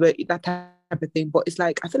this is where that type of thing. But it's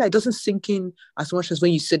like I feel like it doesn't sink in as much as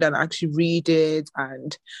when you sit down and actually read it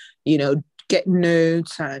and, you know, get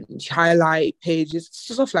notes and highlight pages,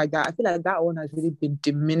 stuff like that. I feel like that one has really been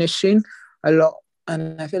diminishing a lot.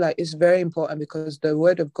 And I feel like it's very important because the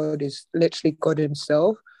word of God is literally God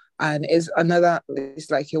himself. and it's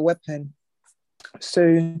like your weapon.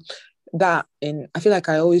 So I feel like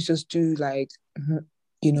I always just do like,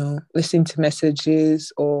 listen to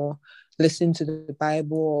messages or listen to the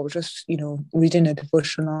Bible or just, reading a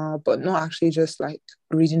devotional, but not actually just like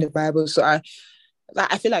reading the Bible. So I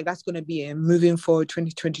feel like that's going to be a moving forward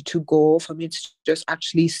 2022 goal for me, to just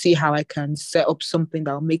actually see how I can set up something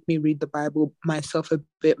that will make me read the Bible myself a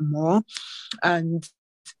bit more. And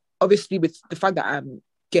obviously with the fact that I'm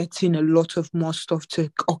getting a lot of more stuff to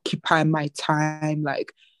occupy my time,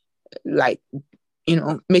 like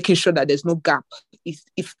making sure that there's no gap. It's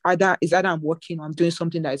either I'm working or I'm doing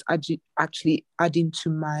something that is actually adding to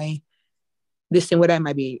my whether it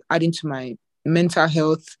might be adding to my mental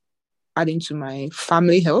health, adding to my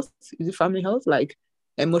family health. Is it family health? Like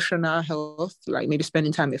emotional health, like maybe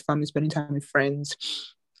spending time with family, spending time with friends,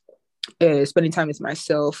 spending time with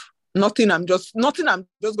myself. Nothing I'm just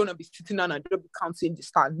gonna be sitting down and just be counting the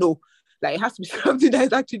star. No, like it has to be something that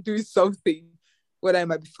is actually doing something, whether it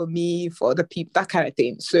might be for me, for other people, that kind of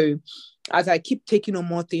thing. So as I keep taking on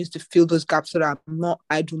more things to fill those gaps so that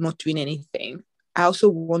I do not doing anything, I also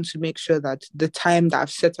want to make sure that the time that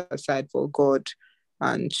I've set aside for God,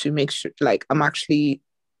 and to make sure like I'm actually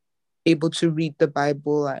able to read the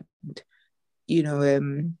Bible and,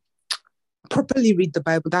 properly read the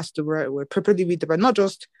Bible. That's the right word. Properly read the Bible. Not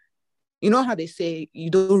just, how they say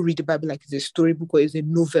you don't read the Bible like it's a storybook or it's a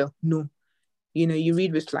novel. No. You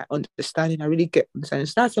read with like understanding. I really get understanding.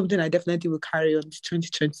 So that's something I definitely will carry on to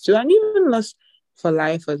 2022 and even less for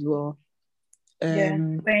life as well.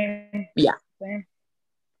 Same. Yeah. Same.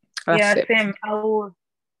 That's it. Same. I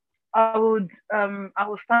would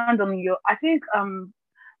stand on your, I think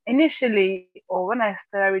initially, or when I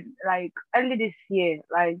started like early this year,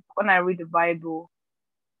 like when I read the Bible,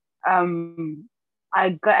 I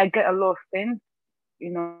get a lot of things,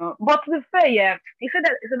 but to be fair, yeah,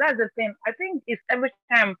 so that's the thing. I think it's every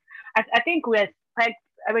time, I think we expect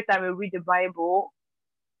every time we read the Bible,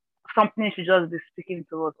 something should just be speaking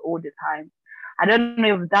to us all the time. I don't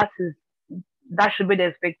know if that should be the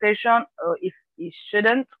expectation or if it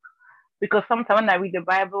shouldn't. Because sometimes when I read the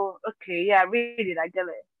Bible, okay, yeah, I read it, I get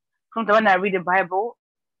it. Sometimes when I read the Bible,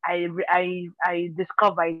 I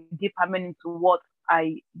discover a deeper meaning to what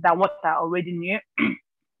I already knew.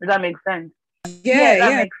 Does that make sense? Yeah,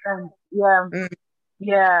 that makes sense. Yeah,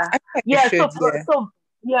 yeah, yeah.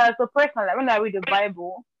 So personally, like, when I read the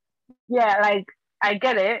Bible, yeah, like I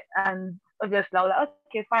get it, and obviously I was like,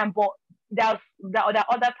 okay, fine. But there are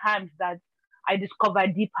other times that I discover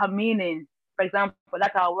deeper meaning. For example,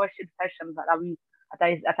 that our worship sessions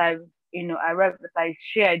I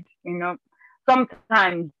shared,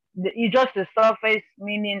 sometimes it's just the surface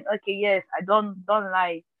meaning. Okay, yes, I don't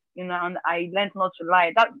lie, and I learned not to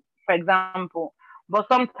lie. That, for example, but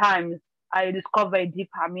sometimes I discover a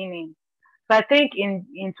deeper meaning. So I think in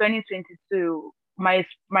 2022, my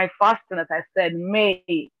fasting, as I said,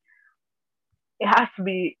 it has to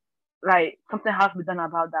be like something has to be done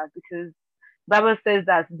about that, because Bible says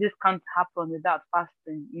that this can't happen without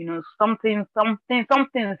fasting. Something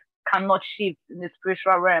cannot shift in the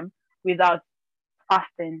spiritual realm without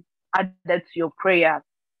fasting added to your prayer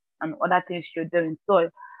and other things you're doing.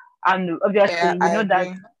 So, and obviously,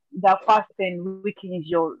 that fasting weakens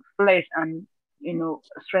your flesh and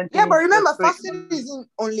strengthens. Yeah, but remember, fasting isn't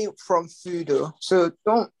only from food, though. So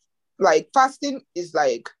don't fasting is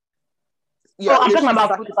like. Yeah, I'm talking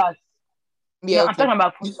about food fast. Yeah, no, I'm talking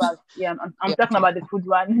about food fast. Yeah, I'm talking about the food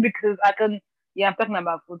one because I can. Yeah, I'm talking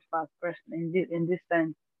about food fast first in this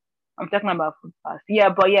sense. I'm talking about food fast. Yeah,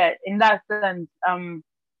 but yeah, in that sense,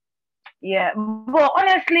 yeah. But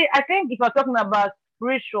honestly, I think if you're talking about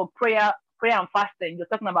spiritual prayer and fasting, you're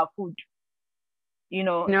talking about food.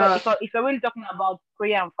 No. So if you're really talking about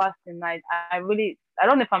prayer and fasting, I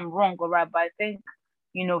don't know if I'm wrong or right, but I think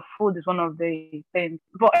food is one of the things.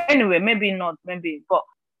 But anyway, maybe not, maybe, but.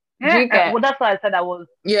 Well, that's why I said I was.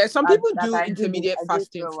 Yeah, some people do intermediate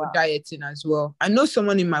fasting for dieting as well. I know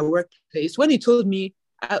someone in my workplace, when he told me,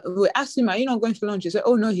 we asked him, "Are you not going for lunch?" He said,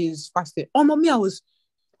 "Oh no, he's fasting." Oh, mommy, I was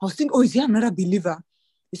thinking, "Oh, is he another believer?"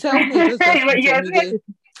 He said, "Oh no, just intermediate."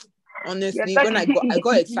 Honestly, when I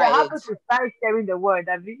got excited. You have to start sharing the word,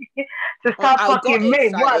 to start talking.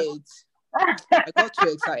 I got too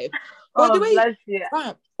excited. But the way,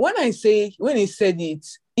 when he said it,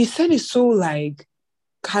 he said it so like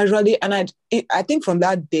casually, and I think from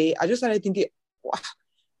that day I just started thinking,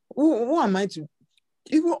 who am I to?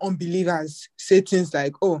 Even unbelievers say things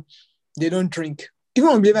like, "Oh, they don't drink." Even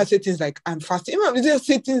unbelievers say things like, "I'm fasting." Even unbelievers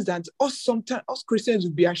say things that sometimes us Christians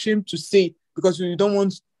would be ashamed to say because we don't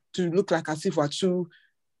want to look like as if we're too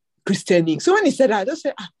Christianic. So when he said that, I just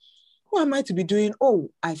said, who am I to be doing?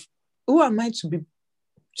 Who am I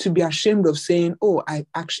to be ashamed of saying, oh, I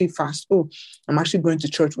actually fast. Oh, I'm actually going to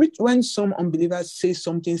church. Which when some unbelievers say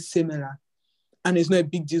something similar and it's not a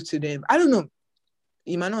big deal to them. I don't know.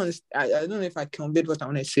 You might not I don't know if I conveyed what I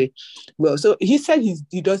want to say. Well, so he said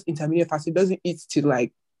he does intermediate fast. He doesn't eat till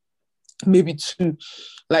like maybe 2,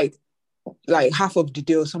 like half of the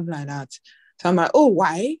day or something like that. So I'm like, oh,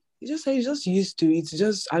 why? He just said he's just used to it. It's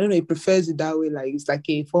just, I don't know, he prefers it that way. Like it's like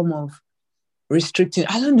a form of restricting.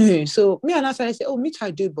 I don't know. So me and I started say, oh, me too,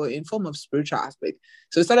 I do, but in form of spiritual aspect.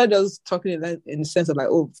 So we started just talking in the sense of like,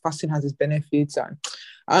 oh, fasting has its benefits, and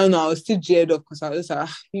I don't know. I was still geared up because I was like,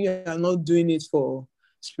 you are not doing it for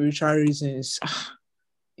spiritual reasons.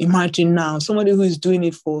 Imagine now somebody who is doing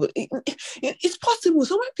it for it's possible.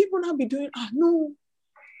 So many people now be doing no.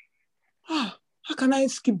 How can I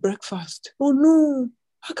skip breakfast? Oh no,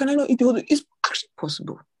 how can I not eat the whole day? It's actually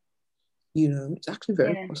possible. It's actually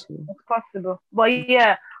very possible. It's possible. But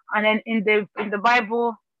yeah, and then in the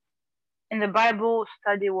Bible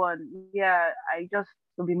study one, I just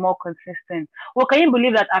to be more consistent. Well, can you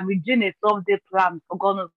believe that I've been doing a 12-day plan for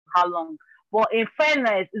God knows how long? But in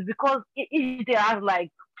fairness, it's because each day has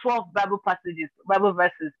like 12 Bible passages, Bible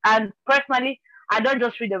verses. And personally, I don't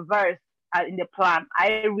just read a verse in the plan.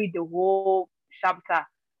 I read the whole chapter.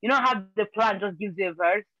 You know how the plan just gives you a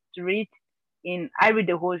verse to read? I read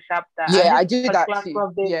the whole chapter. Yeah, I do that too.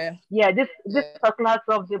 This particular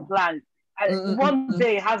 12-day plan. One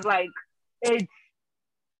day has like 8.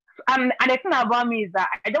 And the thing about me is that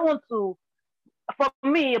I don't want to. For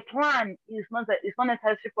me, a plan is not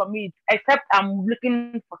necessary for me, except I'm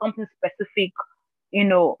looking for something specific,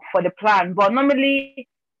 for the plan. But normally,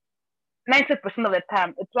 90% of the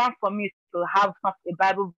time, a plan for me is to have a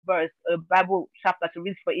Bible verse, a Bible chapter to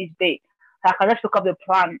read for each day. So I can just look up the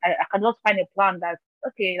plan. I can just find a plan that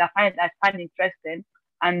I find interesting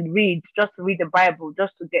and read the Bible,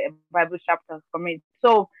 just to get a Bible chapter from it.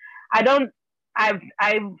 So I've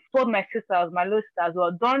told my sisters, my little sister as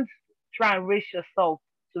well, don't try and race yourself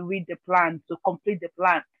to read the plan, to complete the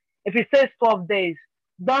plan. If it says 12 days,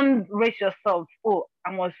 don't race yourself. Oh,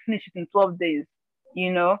 I must finish it in 12 days,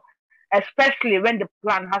 especially when the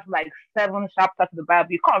plan has like 7 chapters of the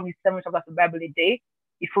Bible. You can't read 7 chapters of the Bible a day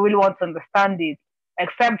if you really want to understand it,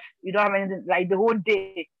 except you don't have anything, like the whole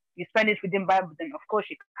day you spend it within Bible, then of course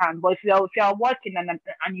you can. But if you are working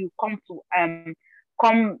and you come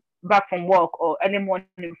back from work or early morning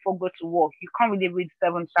before go to work, you can't really read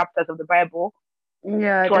 7 chapters of the Bible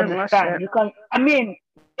to understand. You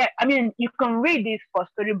can read this for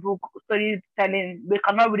storytelling, but you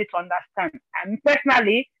cannot read it to understand. And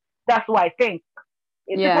personally, that's what I think.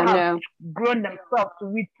 If people have grown themselves to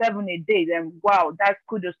read 7 a day, then wow, that's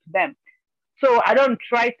kudos to them. So I don't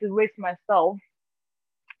try to raise myself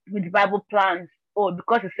with Bible plans. Oh,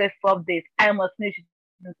 because it says 12 days, I must finish it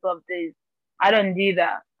in 12 days. I don't do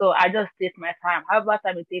that. So I just take my time. However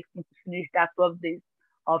time it takes me to finish that 12 days,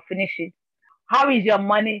 I'll finish it. How is your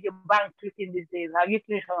money, your bank looking these days? Have you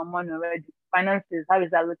finished your money already? Finances, how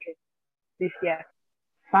is that looking this year?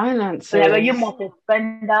 Finances. So are you more a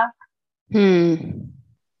spender?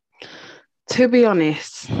 To be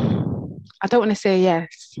honest, I don't want to say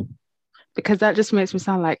yes, because that just makes me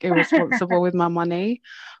sound like irresponsible with my money.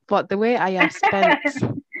 But the way I have spent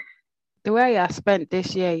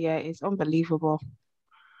this year, is unbelievable,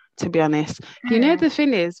 to be honest. The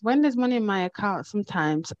thing is, when there's money in my account,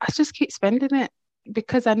 sometimes I just keep spending it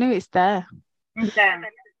because I know it's there.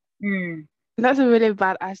 That's a really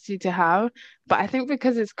bad attitude to have. But I think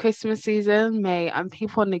because it's Christmas season, May, and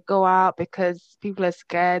people want to go out because people are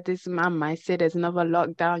scared. This man might say there's another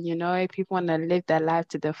lockdown, people want to live their life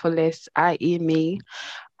to the fullest, i.e. me.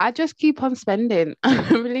 I just keep on spending. I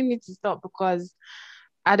really need to stop because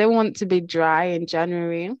I don't want to be dry in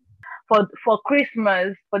January. For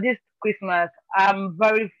this Christmas, I'm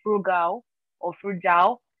very frugal,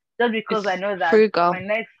 just because I know that my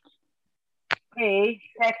next pay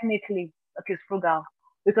technically is frugal,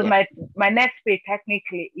 because my next pay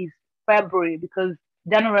technically is February, because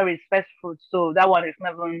January is first fruit, so that one is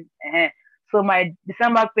never. So my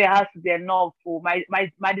December pay has to be enough for my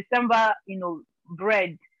December,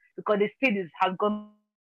 bread, because the seed has gone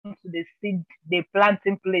to the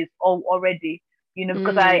planting place already,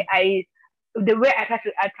 because the way I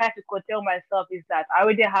try to curtail myself is that I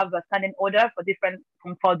already have a standing order for the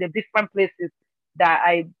different places that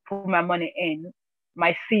I put my money in,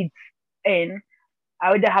 my seeds in. I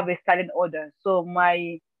already have a standing order, so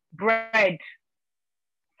my bread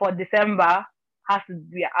for December has to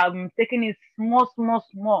be, I'm taking it small,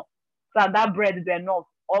 so that bread will be enough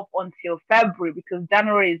up until February, because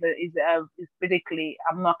January is basically,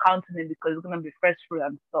 I'm not counting it because it's gonna be fresh fruit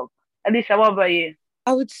and stuff. Alicia, what about you?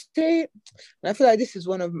 I would say, I feel like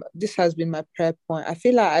this has been my prayer point. I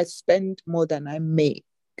feel like I spend more than I make,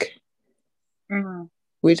 Mm.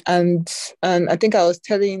 which and I think I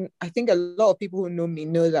think a lot of people who know me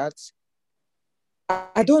know that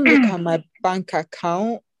I don't look at my bank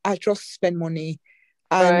account. I just spend money,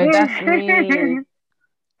 Bro, and that's me.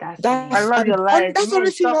 That's I me. love your life. that's Me,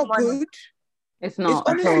 honestly stop not money. good. It's It's not at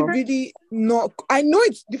honestly all. really not. I know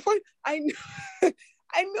it's the fun. I know,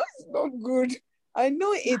 I know it's not good. I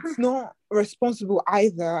know it's not responsible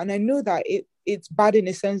either, and I know that it's bad in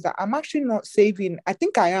the sense that I'm actually not saving. I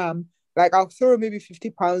think I am. Like I'll throw maybe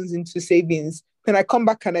 £50 into savings, then I come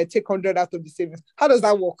back and I take 100 out of the savings. How does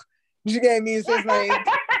that work? Do you get what I mean? So it's like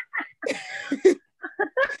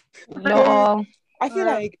No. I feel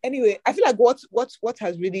like anyway. I feel like what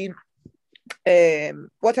has really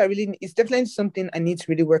what I really is definitely something I need to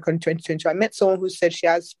really work on 2020. I met someone who said she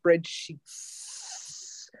has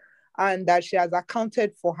spreadsheets and that she has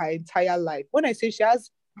accounted for her entire life. When I say she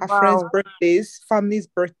has her friends' Wow. birthdays, family's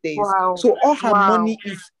birthdays, Wow. so all her Wow. money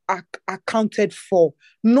is accounted for.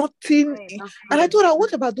 Nothing. Right, And I okay. thought,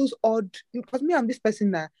 what about those odd? Because me, I'm this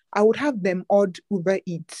person that I would have them odd Uber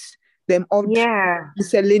Eats, them odd Yeah.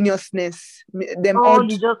 miscellaneousness, them Oh, odd.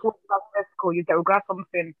 you just walk past Tesco, you can grab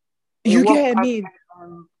something. You walk get what I past mean?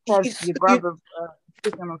 Tesco, you grab a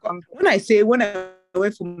chicken or something. When I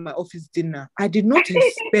went for my office dinner, I did not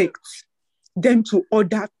expect them to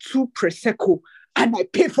order 2 Prosecco and I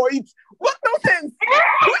pay for it. What nonsense!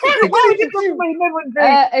 Why would you come to my never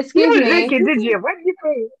drink? Excuse You me. drink it, did you? Why did you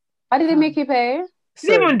pay? Why did they make you pay? You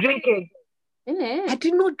didn't even drink it. I Innit?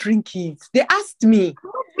 did not drink it. They asked me.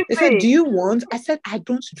 Why did They you said, pay? "Do you want?" I said, "I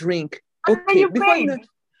don't drink." And then Okay, you before you paid. know,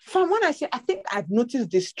 from when I say, I think I've noticed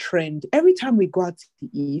this trend. Every time we go out to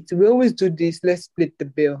eat, we always do this. Let's split the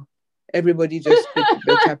bill. Everybody just split the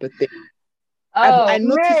bill type of thing. I Oh,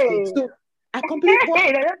 noticed it. May. So I completely.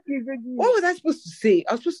 That's easy. What was I supposed to say?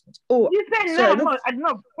 I was supposed to. Oh, You said sorry, no, I did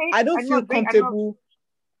not pay. I don't did feel not drink, comfortable.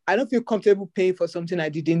 I don't feel comfortable paying for something I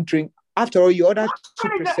didn't drink. After all, you ordered 2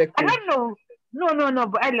 I Prosecco. don't know. No,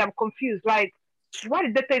 but I'm confused. Like, why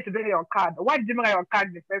did they tell you to pay your card? Why did you make your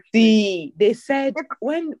card the first place? See, they said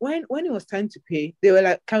when it was time to pay, they were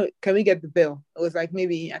like, "Can we get the bill?" It was like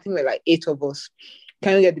maybe I think we're like 8 of us.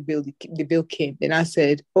 Can we get the bill? The bill came. Then I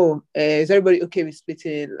said, "Oh, is everybody okay with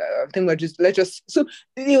splitting?" I think let's just. So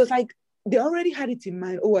it was like they already had it in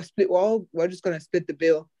mind. Oh, we're just gonna split the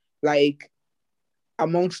bill like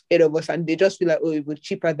amongst 8 of us, and they just feel like, oh, it was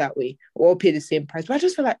cheaper that way. We all pay the same price. But I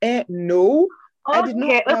just feel like, no, I did not.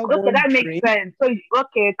 Okay, that makes sense. So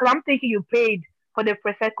because I'm thinking you paid for the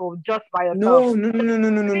Prosecco just by yourself. No.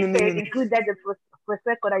 Include that the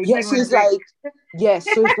Prosecco that you Yes, so it's like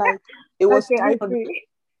so it's like it was okay, I 300. see.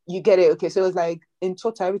 You get it? Okay, so it was like in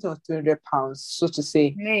total everything was £300, so to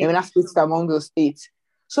say. Nice. And when I split it among those 8,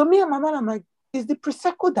 so me and my man, I'm like, is the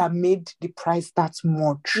Prosecco that made the price that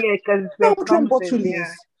much? Yeah, because No, which one bottle is?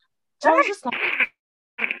 yeah. So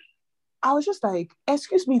I was just like,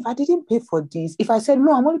 excuse me, if I didn't pay for this, if I said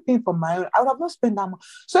no, I'm only paying for my own, I would have not spent that much.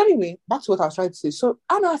 So anyway, that's what I was trying to say. So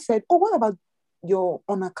Anna said, oh, what about your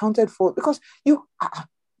unaccounted for? Because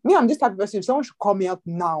me, I'm this type of person. If someone should call me up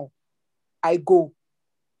now, I go.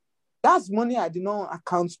 That's money I did not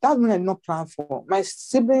account. That's money I did not plan for. My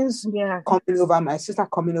siblings coming over, my sister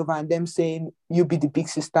coming over, and them saying, "You be the big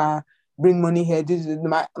sister, bring money here." This is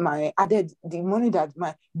my added the money that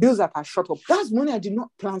my bills that are shut up. That's money I did not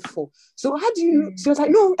plan for. So how do you? She was like,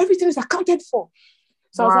 "No, everything is accounted for."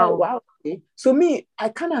 So I was like, "Wow." Okay. So me, I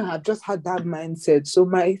kind of have just had that mindset. So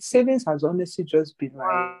my savings has honestly just been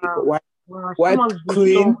like, wiped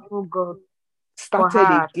clean,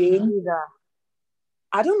 started again.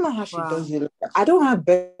 I don't know how she does it. I don't have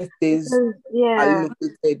birthdays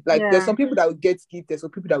allocated. Like there's some people that will get gift, there's some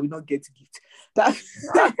people that will not get gift. That's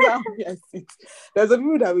how I see it. There's some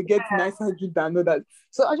people that will get nicer gift than know that.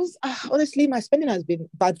 So I just honestly, my spending has been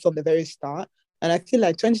bad from the very start, and I feel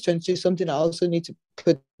like 2022 is something I also need to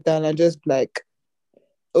put down and just like,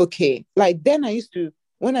 okay, like then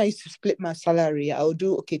when I used to split my salary, I'll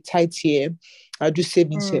do tithe here, I'll do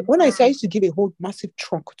savings here. When I used to give a whole massive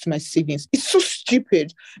chunk to my savings, it's so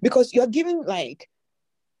stupid because you're giving like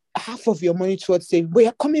half of your money towards saving, but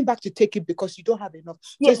you're coming back to take it because you don't have enough.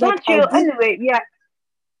 Yeah, so don't you? Anyway, yeah.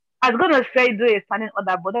 I was gonna say do a standing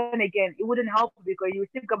order, but then again, it wouldn't help because you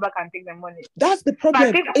still go back and take the money. That's the problem.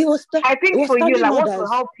 I think for you, like what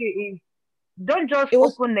will help you is don't just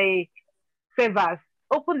open a favors.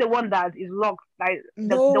 Open the one that is locked, like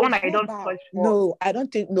the one I don't touch for. No, I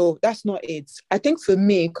don't think, that's not it. I think for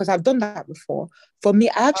me, because I've done that before, for me,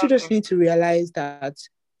 I actually just need to realize that,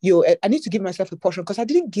 I need to give myself a portion because I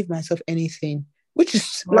didn't give myself anything. which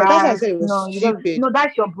is like that's why I Right. said it was No, you don't. stupid. No,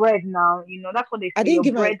 that's your bread now. That's what they I say. didn't Your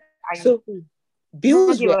give my bread and your so food. Don't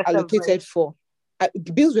bills give were yourself bread. allocated for.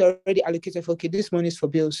 The bills were already allocated for. Okay, this money is for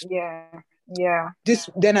bills. Yeah. Yeah. This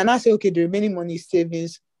then and I say okay, the remaining money is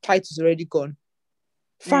savings. Tithe is already gone.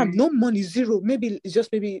 Fam, no money, zero. Maybe it's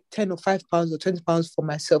just maybe £10 or £5 or £20 for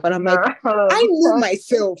myself. And I'm like, I know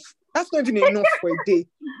myself. That's not even enough for a day.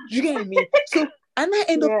 You get me? So, and I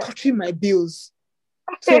end up touching my bills.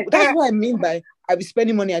 So that's what I mean by I be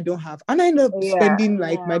spending money I don't have. And I end up spending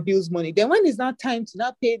like my bills money. Then when it's not time to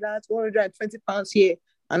not pay that £120 here,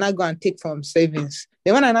 and I go and take from savings.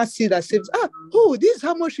 Then when I not see that savings, this is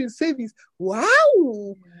how much in savings.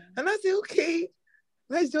 Wow. And I say, okay.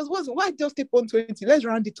 Let's just why just take 120? Let's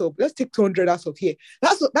round it up. Let's take 200 out of here.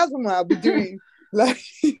 That's what I'll be doing. Like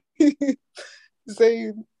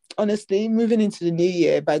so honestly, moving into the new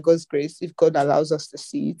year by God's grace, if God allows us to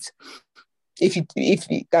see it, if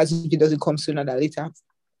it doesn't come sooner than later.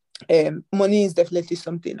 Money is definitely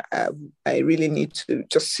something I really need to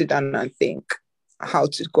just sit down and think how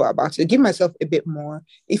to go about it. Give myself a bit more.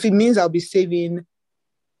 If it means I'll be saving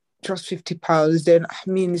just £50, then I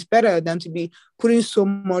mean it's better than to be putting so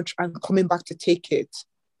much and coming back to take it.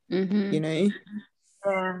 You know?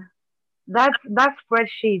 Yeah. That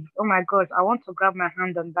spreadsheet, oh my gosh, I want to grab my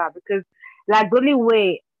hand on that because the only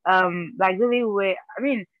way, I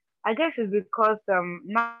mean, I guess it's because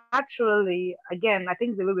naturally, again, I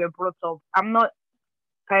think the way we're brought up, I'm not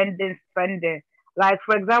spending. Like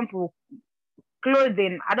for example,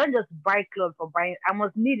 clothing, I don't just buy clothes for buying, I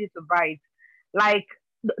must need it to buy it. Like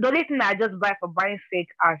the only thing I just buy for buying sake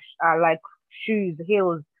are like shoes,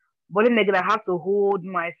 heels. But then again, I have to hold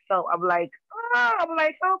myself. I'm like,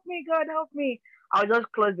 help me, God, help me. I'll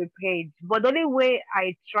just close the page. But the only way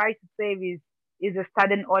I try to save is a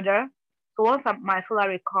standing order. So once my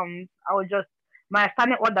salary comes, my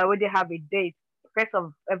standing order already have a date. First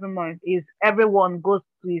of every month is everyone goes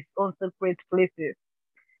to his own separate places.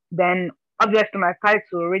 Then obviously my tithe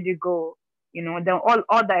will already go, then all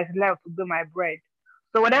that is left will be my bread.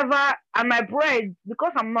 So whatever, and my bread,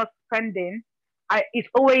 because I'm not spending, it's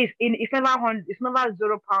always it's never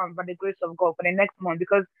 £0 by the grace of God for the next month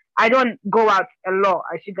because I don't go out a lot,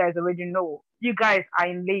 as you guys already know. You guys are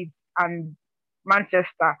in Leeds and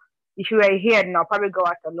Manchester. If you were here, then I'll probably go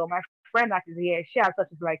out a lot. My friend that is here, she has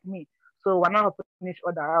such is like me, so we're not helping each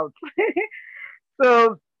other out.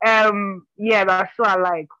 So that's so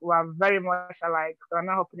alike. We're very much alike. So I'm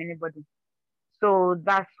not helping anybody. So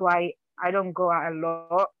that's why I don't go out a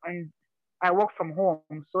lot and I work from home.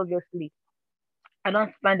 So obviously I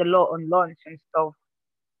don't spend a lot on lunch and stuff,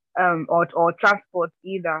 or transport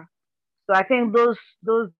either. So I think those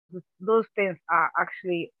things are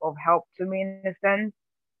actually of help to me in a sense.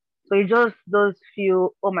 So it just those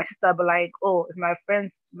few. Oh, my sister will be like, oh, it's my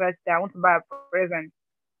friend's birthday. I want to buy a present.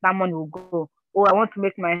 That money will go. Oh, I want to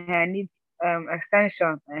make my hair. I need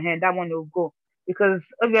extension. And that money will go. Because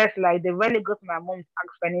obviously, like they rarely go to my mom to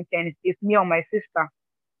ask for anything. It's me or my sister,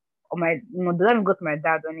 or they don't even go to my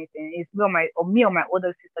dad or anything. It's me or my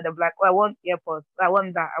older sister. They're like, oh, I want AirPods. I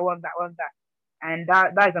want that. I want that. I want that. And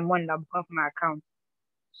that is the money that will come from my account.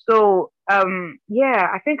 So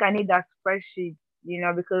I think I need that spreadsheet,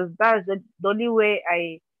 because that's the only way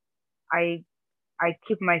I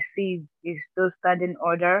keep my seeds is still standing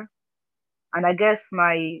order. And I guess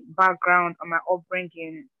my background and my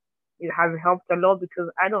upbringing, it has helped a lot because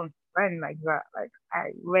I don't spend like that. Like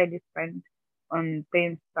I rarely spend on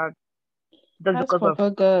things that just That's because of proper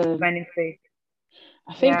good. spending sake.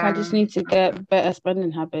 I think I just need to get better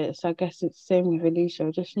spending habits. I guess it's the same with Alicia.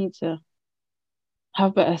 I just need to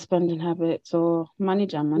have better spending habits or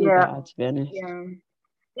manage our money better, to be honest.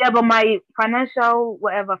 Yeah, but my financial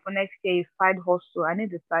whatever for next year is side hustle. I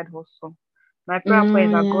need a side hustle. My prayer point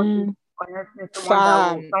is that God will connect me to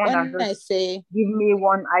someone that just give me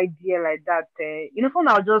one idea like that. Someone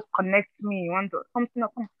that will just connect me. Something.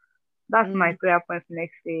 That's my prayer point for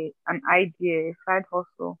next year. An idea, side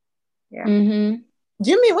hustle. Yeah. Do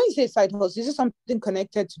you mean when you say side hustle, is it something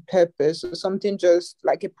connected to purpose or something just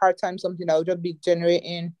like a part-time, something that will just be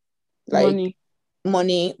generating like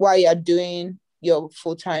money while you're doing your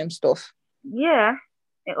full-time stuff? Yeah.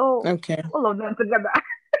 Okay. All of them together.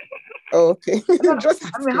 Okay.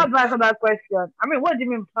 how do I answer that question? I mean, what do you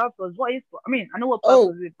mean purpose? What is? I mean, I know what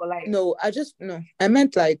purpose is, but like. No, I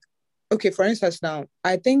meant like, okay, for instance, now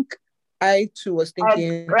I think I too was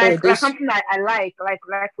thinking like something I like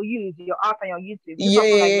for you, your art and your YouTube.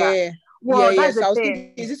 Yeah. Well, that's the so I was thing.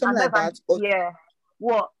 thinking, is it something like that? Yeah.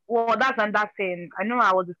 Well, that's another thing. I know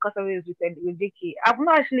I was discussing with Vicky. I've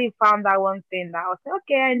not actually found that one thing that I was like,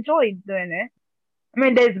 okay, I enjoy doing it. I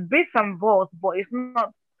mean, there's bits and bobs, but it's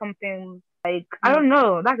not something Like, I don't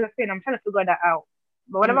know. That's the thing. I'm trying to figure that out.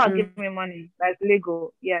 But whatever will give me money, like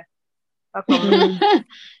Lego, yeah. That's what I'm doing.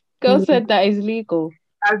 Girl said that is legal.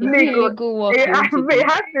 As Is it Lego. illegal what It you want to do?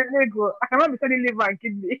 has to Lego. I cannot be selling liver and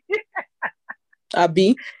kidney.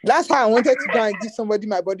 Abi, that's how I wanted to go and give somebody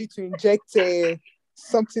my body to inject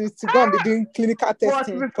something to go and be doing clinical But to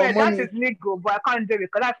testing be for fair, money. that is legal, but I can't do it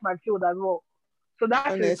because that's my field as well. So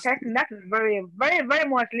that is Honestly. that is very, very, very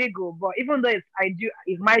much legal. But even though it's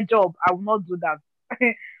my job, I will not do that.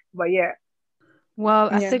 But yeah. Well,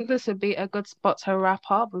 I Yeah. think this would be a good spot to wrap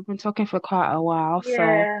up. We've been talking for quite a while. So,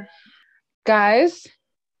 Yeah. guys,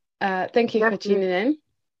 thank you Yes, for tuning in.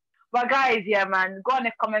 But guys, yeah, man, go on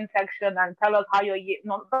the comment section and tell us how your year.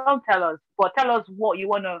 No, don't tell us, but tell us what you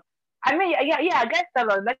wanna. I mean, yeah, I guess tell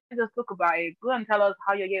us. Let's just talk about it. Go and tell us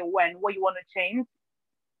how your year went, what you want to change,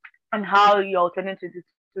 and how your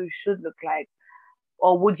 2022 should look like,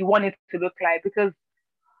 or would you want it to look like? Because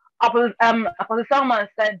Apostle Salman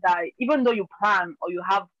said that even though you plan or you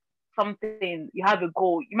have something, you have a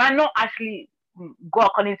goal, you might not actually go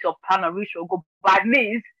according to your plan or reach your goal, but at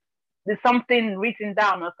least there's something written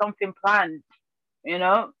down or something planned,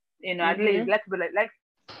 at least let's pretend like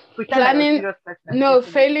a Planning, serious person. no,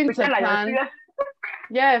 failing to Pretend like you're plan. serious.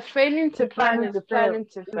 Yeah, failing to plan is planning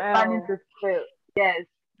to Planning fail. to fail. Yes.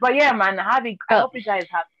 But yeah, man, I hope you guys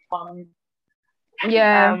have fun.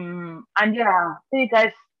 Yeah. And yeah, see you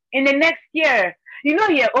guys in the next year.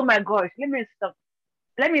 Oh my gosh, let me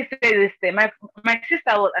say this thing. My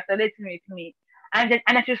sister was isolating with me. And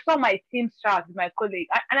she saw my team chart with my colleague,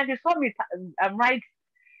 and she saw me write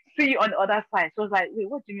 "see you on the other side." So I was like, "Wait,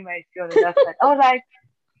 what do you mean by see you on the other side?" I was like,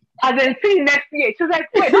 "As in see you next year." She was like,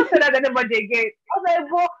 "Wait, don't say that to anybody again." I was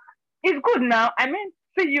like, "Well, it's good now. I mean,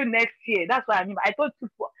 see you next year. That's what I mean." I thought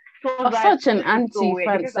You're such an auntie,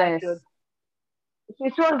 Frances. She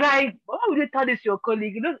was like, "Why would you tell this to your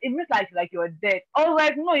colleague? It means like you're dead." I was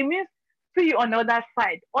like, "No, it means see you on the other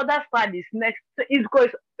side. Other side is next. So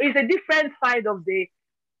it's a different side of the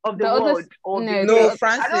world."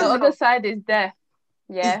 Francis. The other side is death.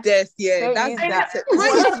 Yeah. It's death. Yeah, Don't that's use that.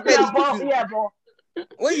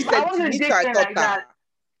 When you said to me, too, I thought that.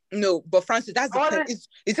 No, but Francis, that's the thing.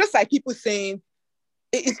 It's just like people saying.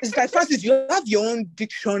 It's like, Francis, you have your own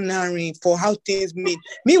dictionary for how things mean.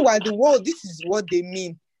 Meanwhile, the world, this is what they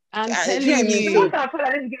mean. I'm telling you.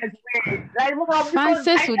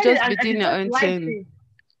 Francis will just be doing her own thing.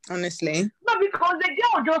 Honestly. No, because the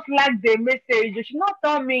girl just like the message. She not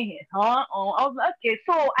tell me, huh? I was like, okay,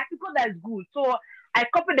 so I think that's good. So I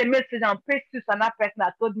copied the message and pasted to another person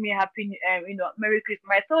that told me happy, Merry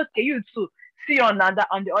Christmas. I thought, okay, you too. See you on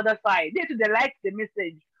the other side. They too, they liked the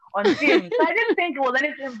message on Teams. So I didn't think it was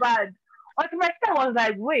anything bad. Until my sister was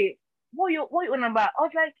like, wait, what you on about? I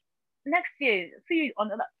was like, next year, see you on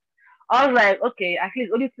the other. I was like, okay, at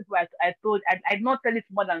least only people I told, I did not tell it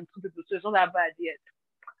to more than 2 people, so it's not that bad yet.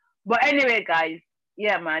 But anyway, guys,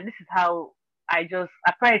 yeah, man, this is how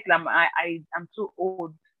apparently I'm too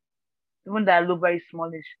old, even though I look very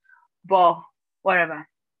smallish, but whatever.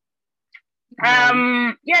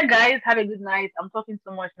 Yeah, guys, have a good night. I'm talking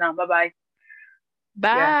so much now. Bye-bye.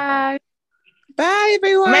 Bye. Yeah. Bye,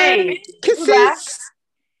 everyone. May. Kisses.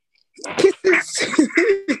 Kisses.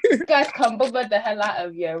 You guys can bubble the hell out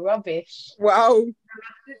of your rubbish. Wow.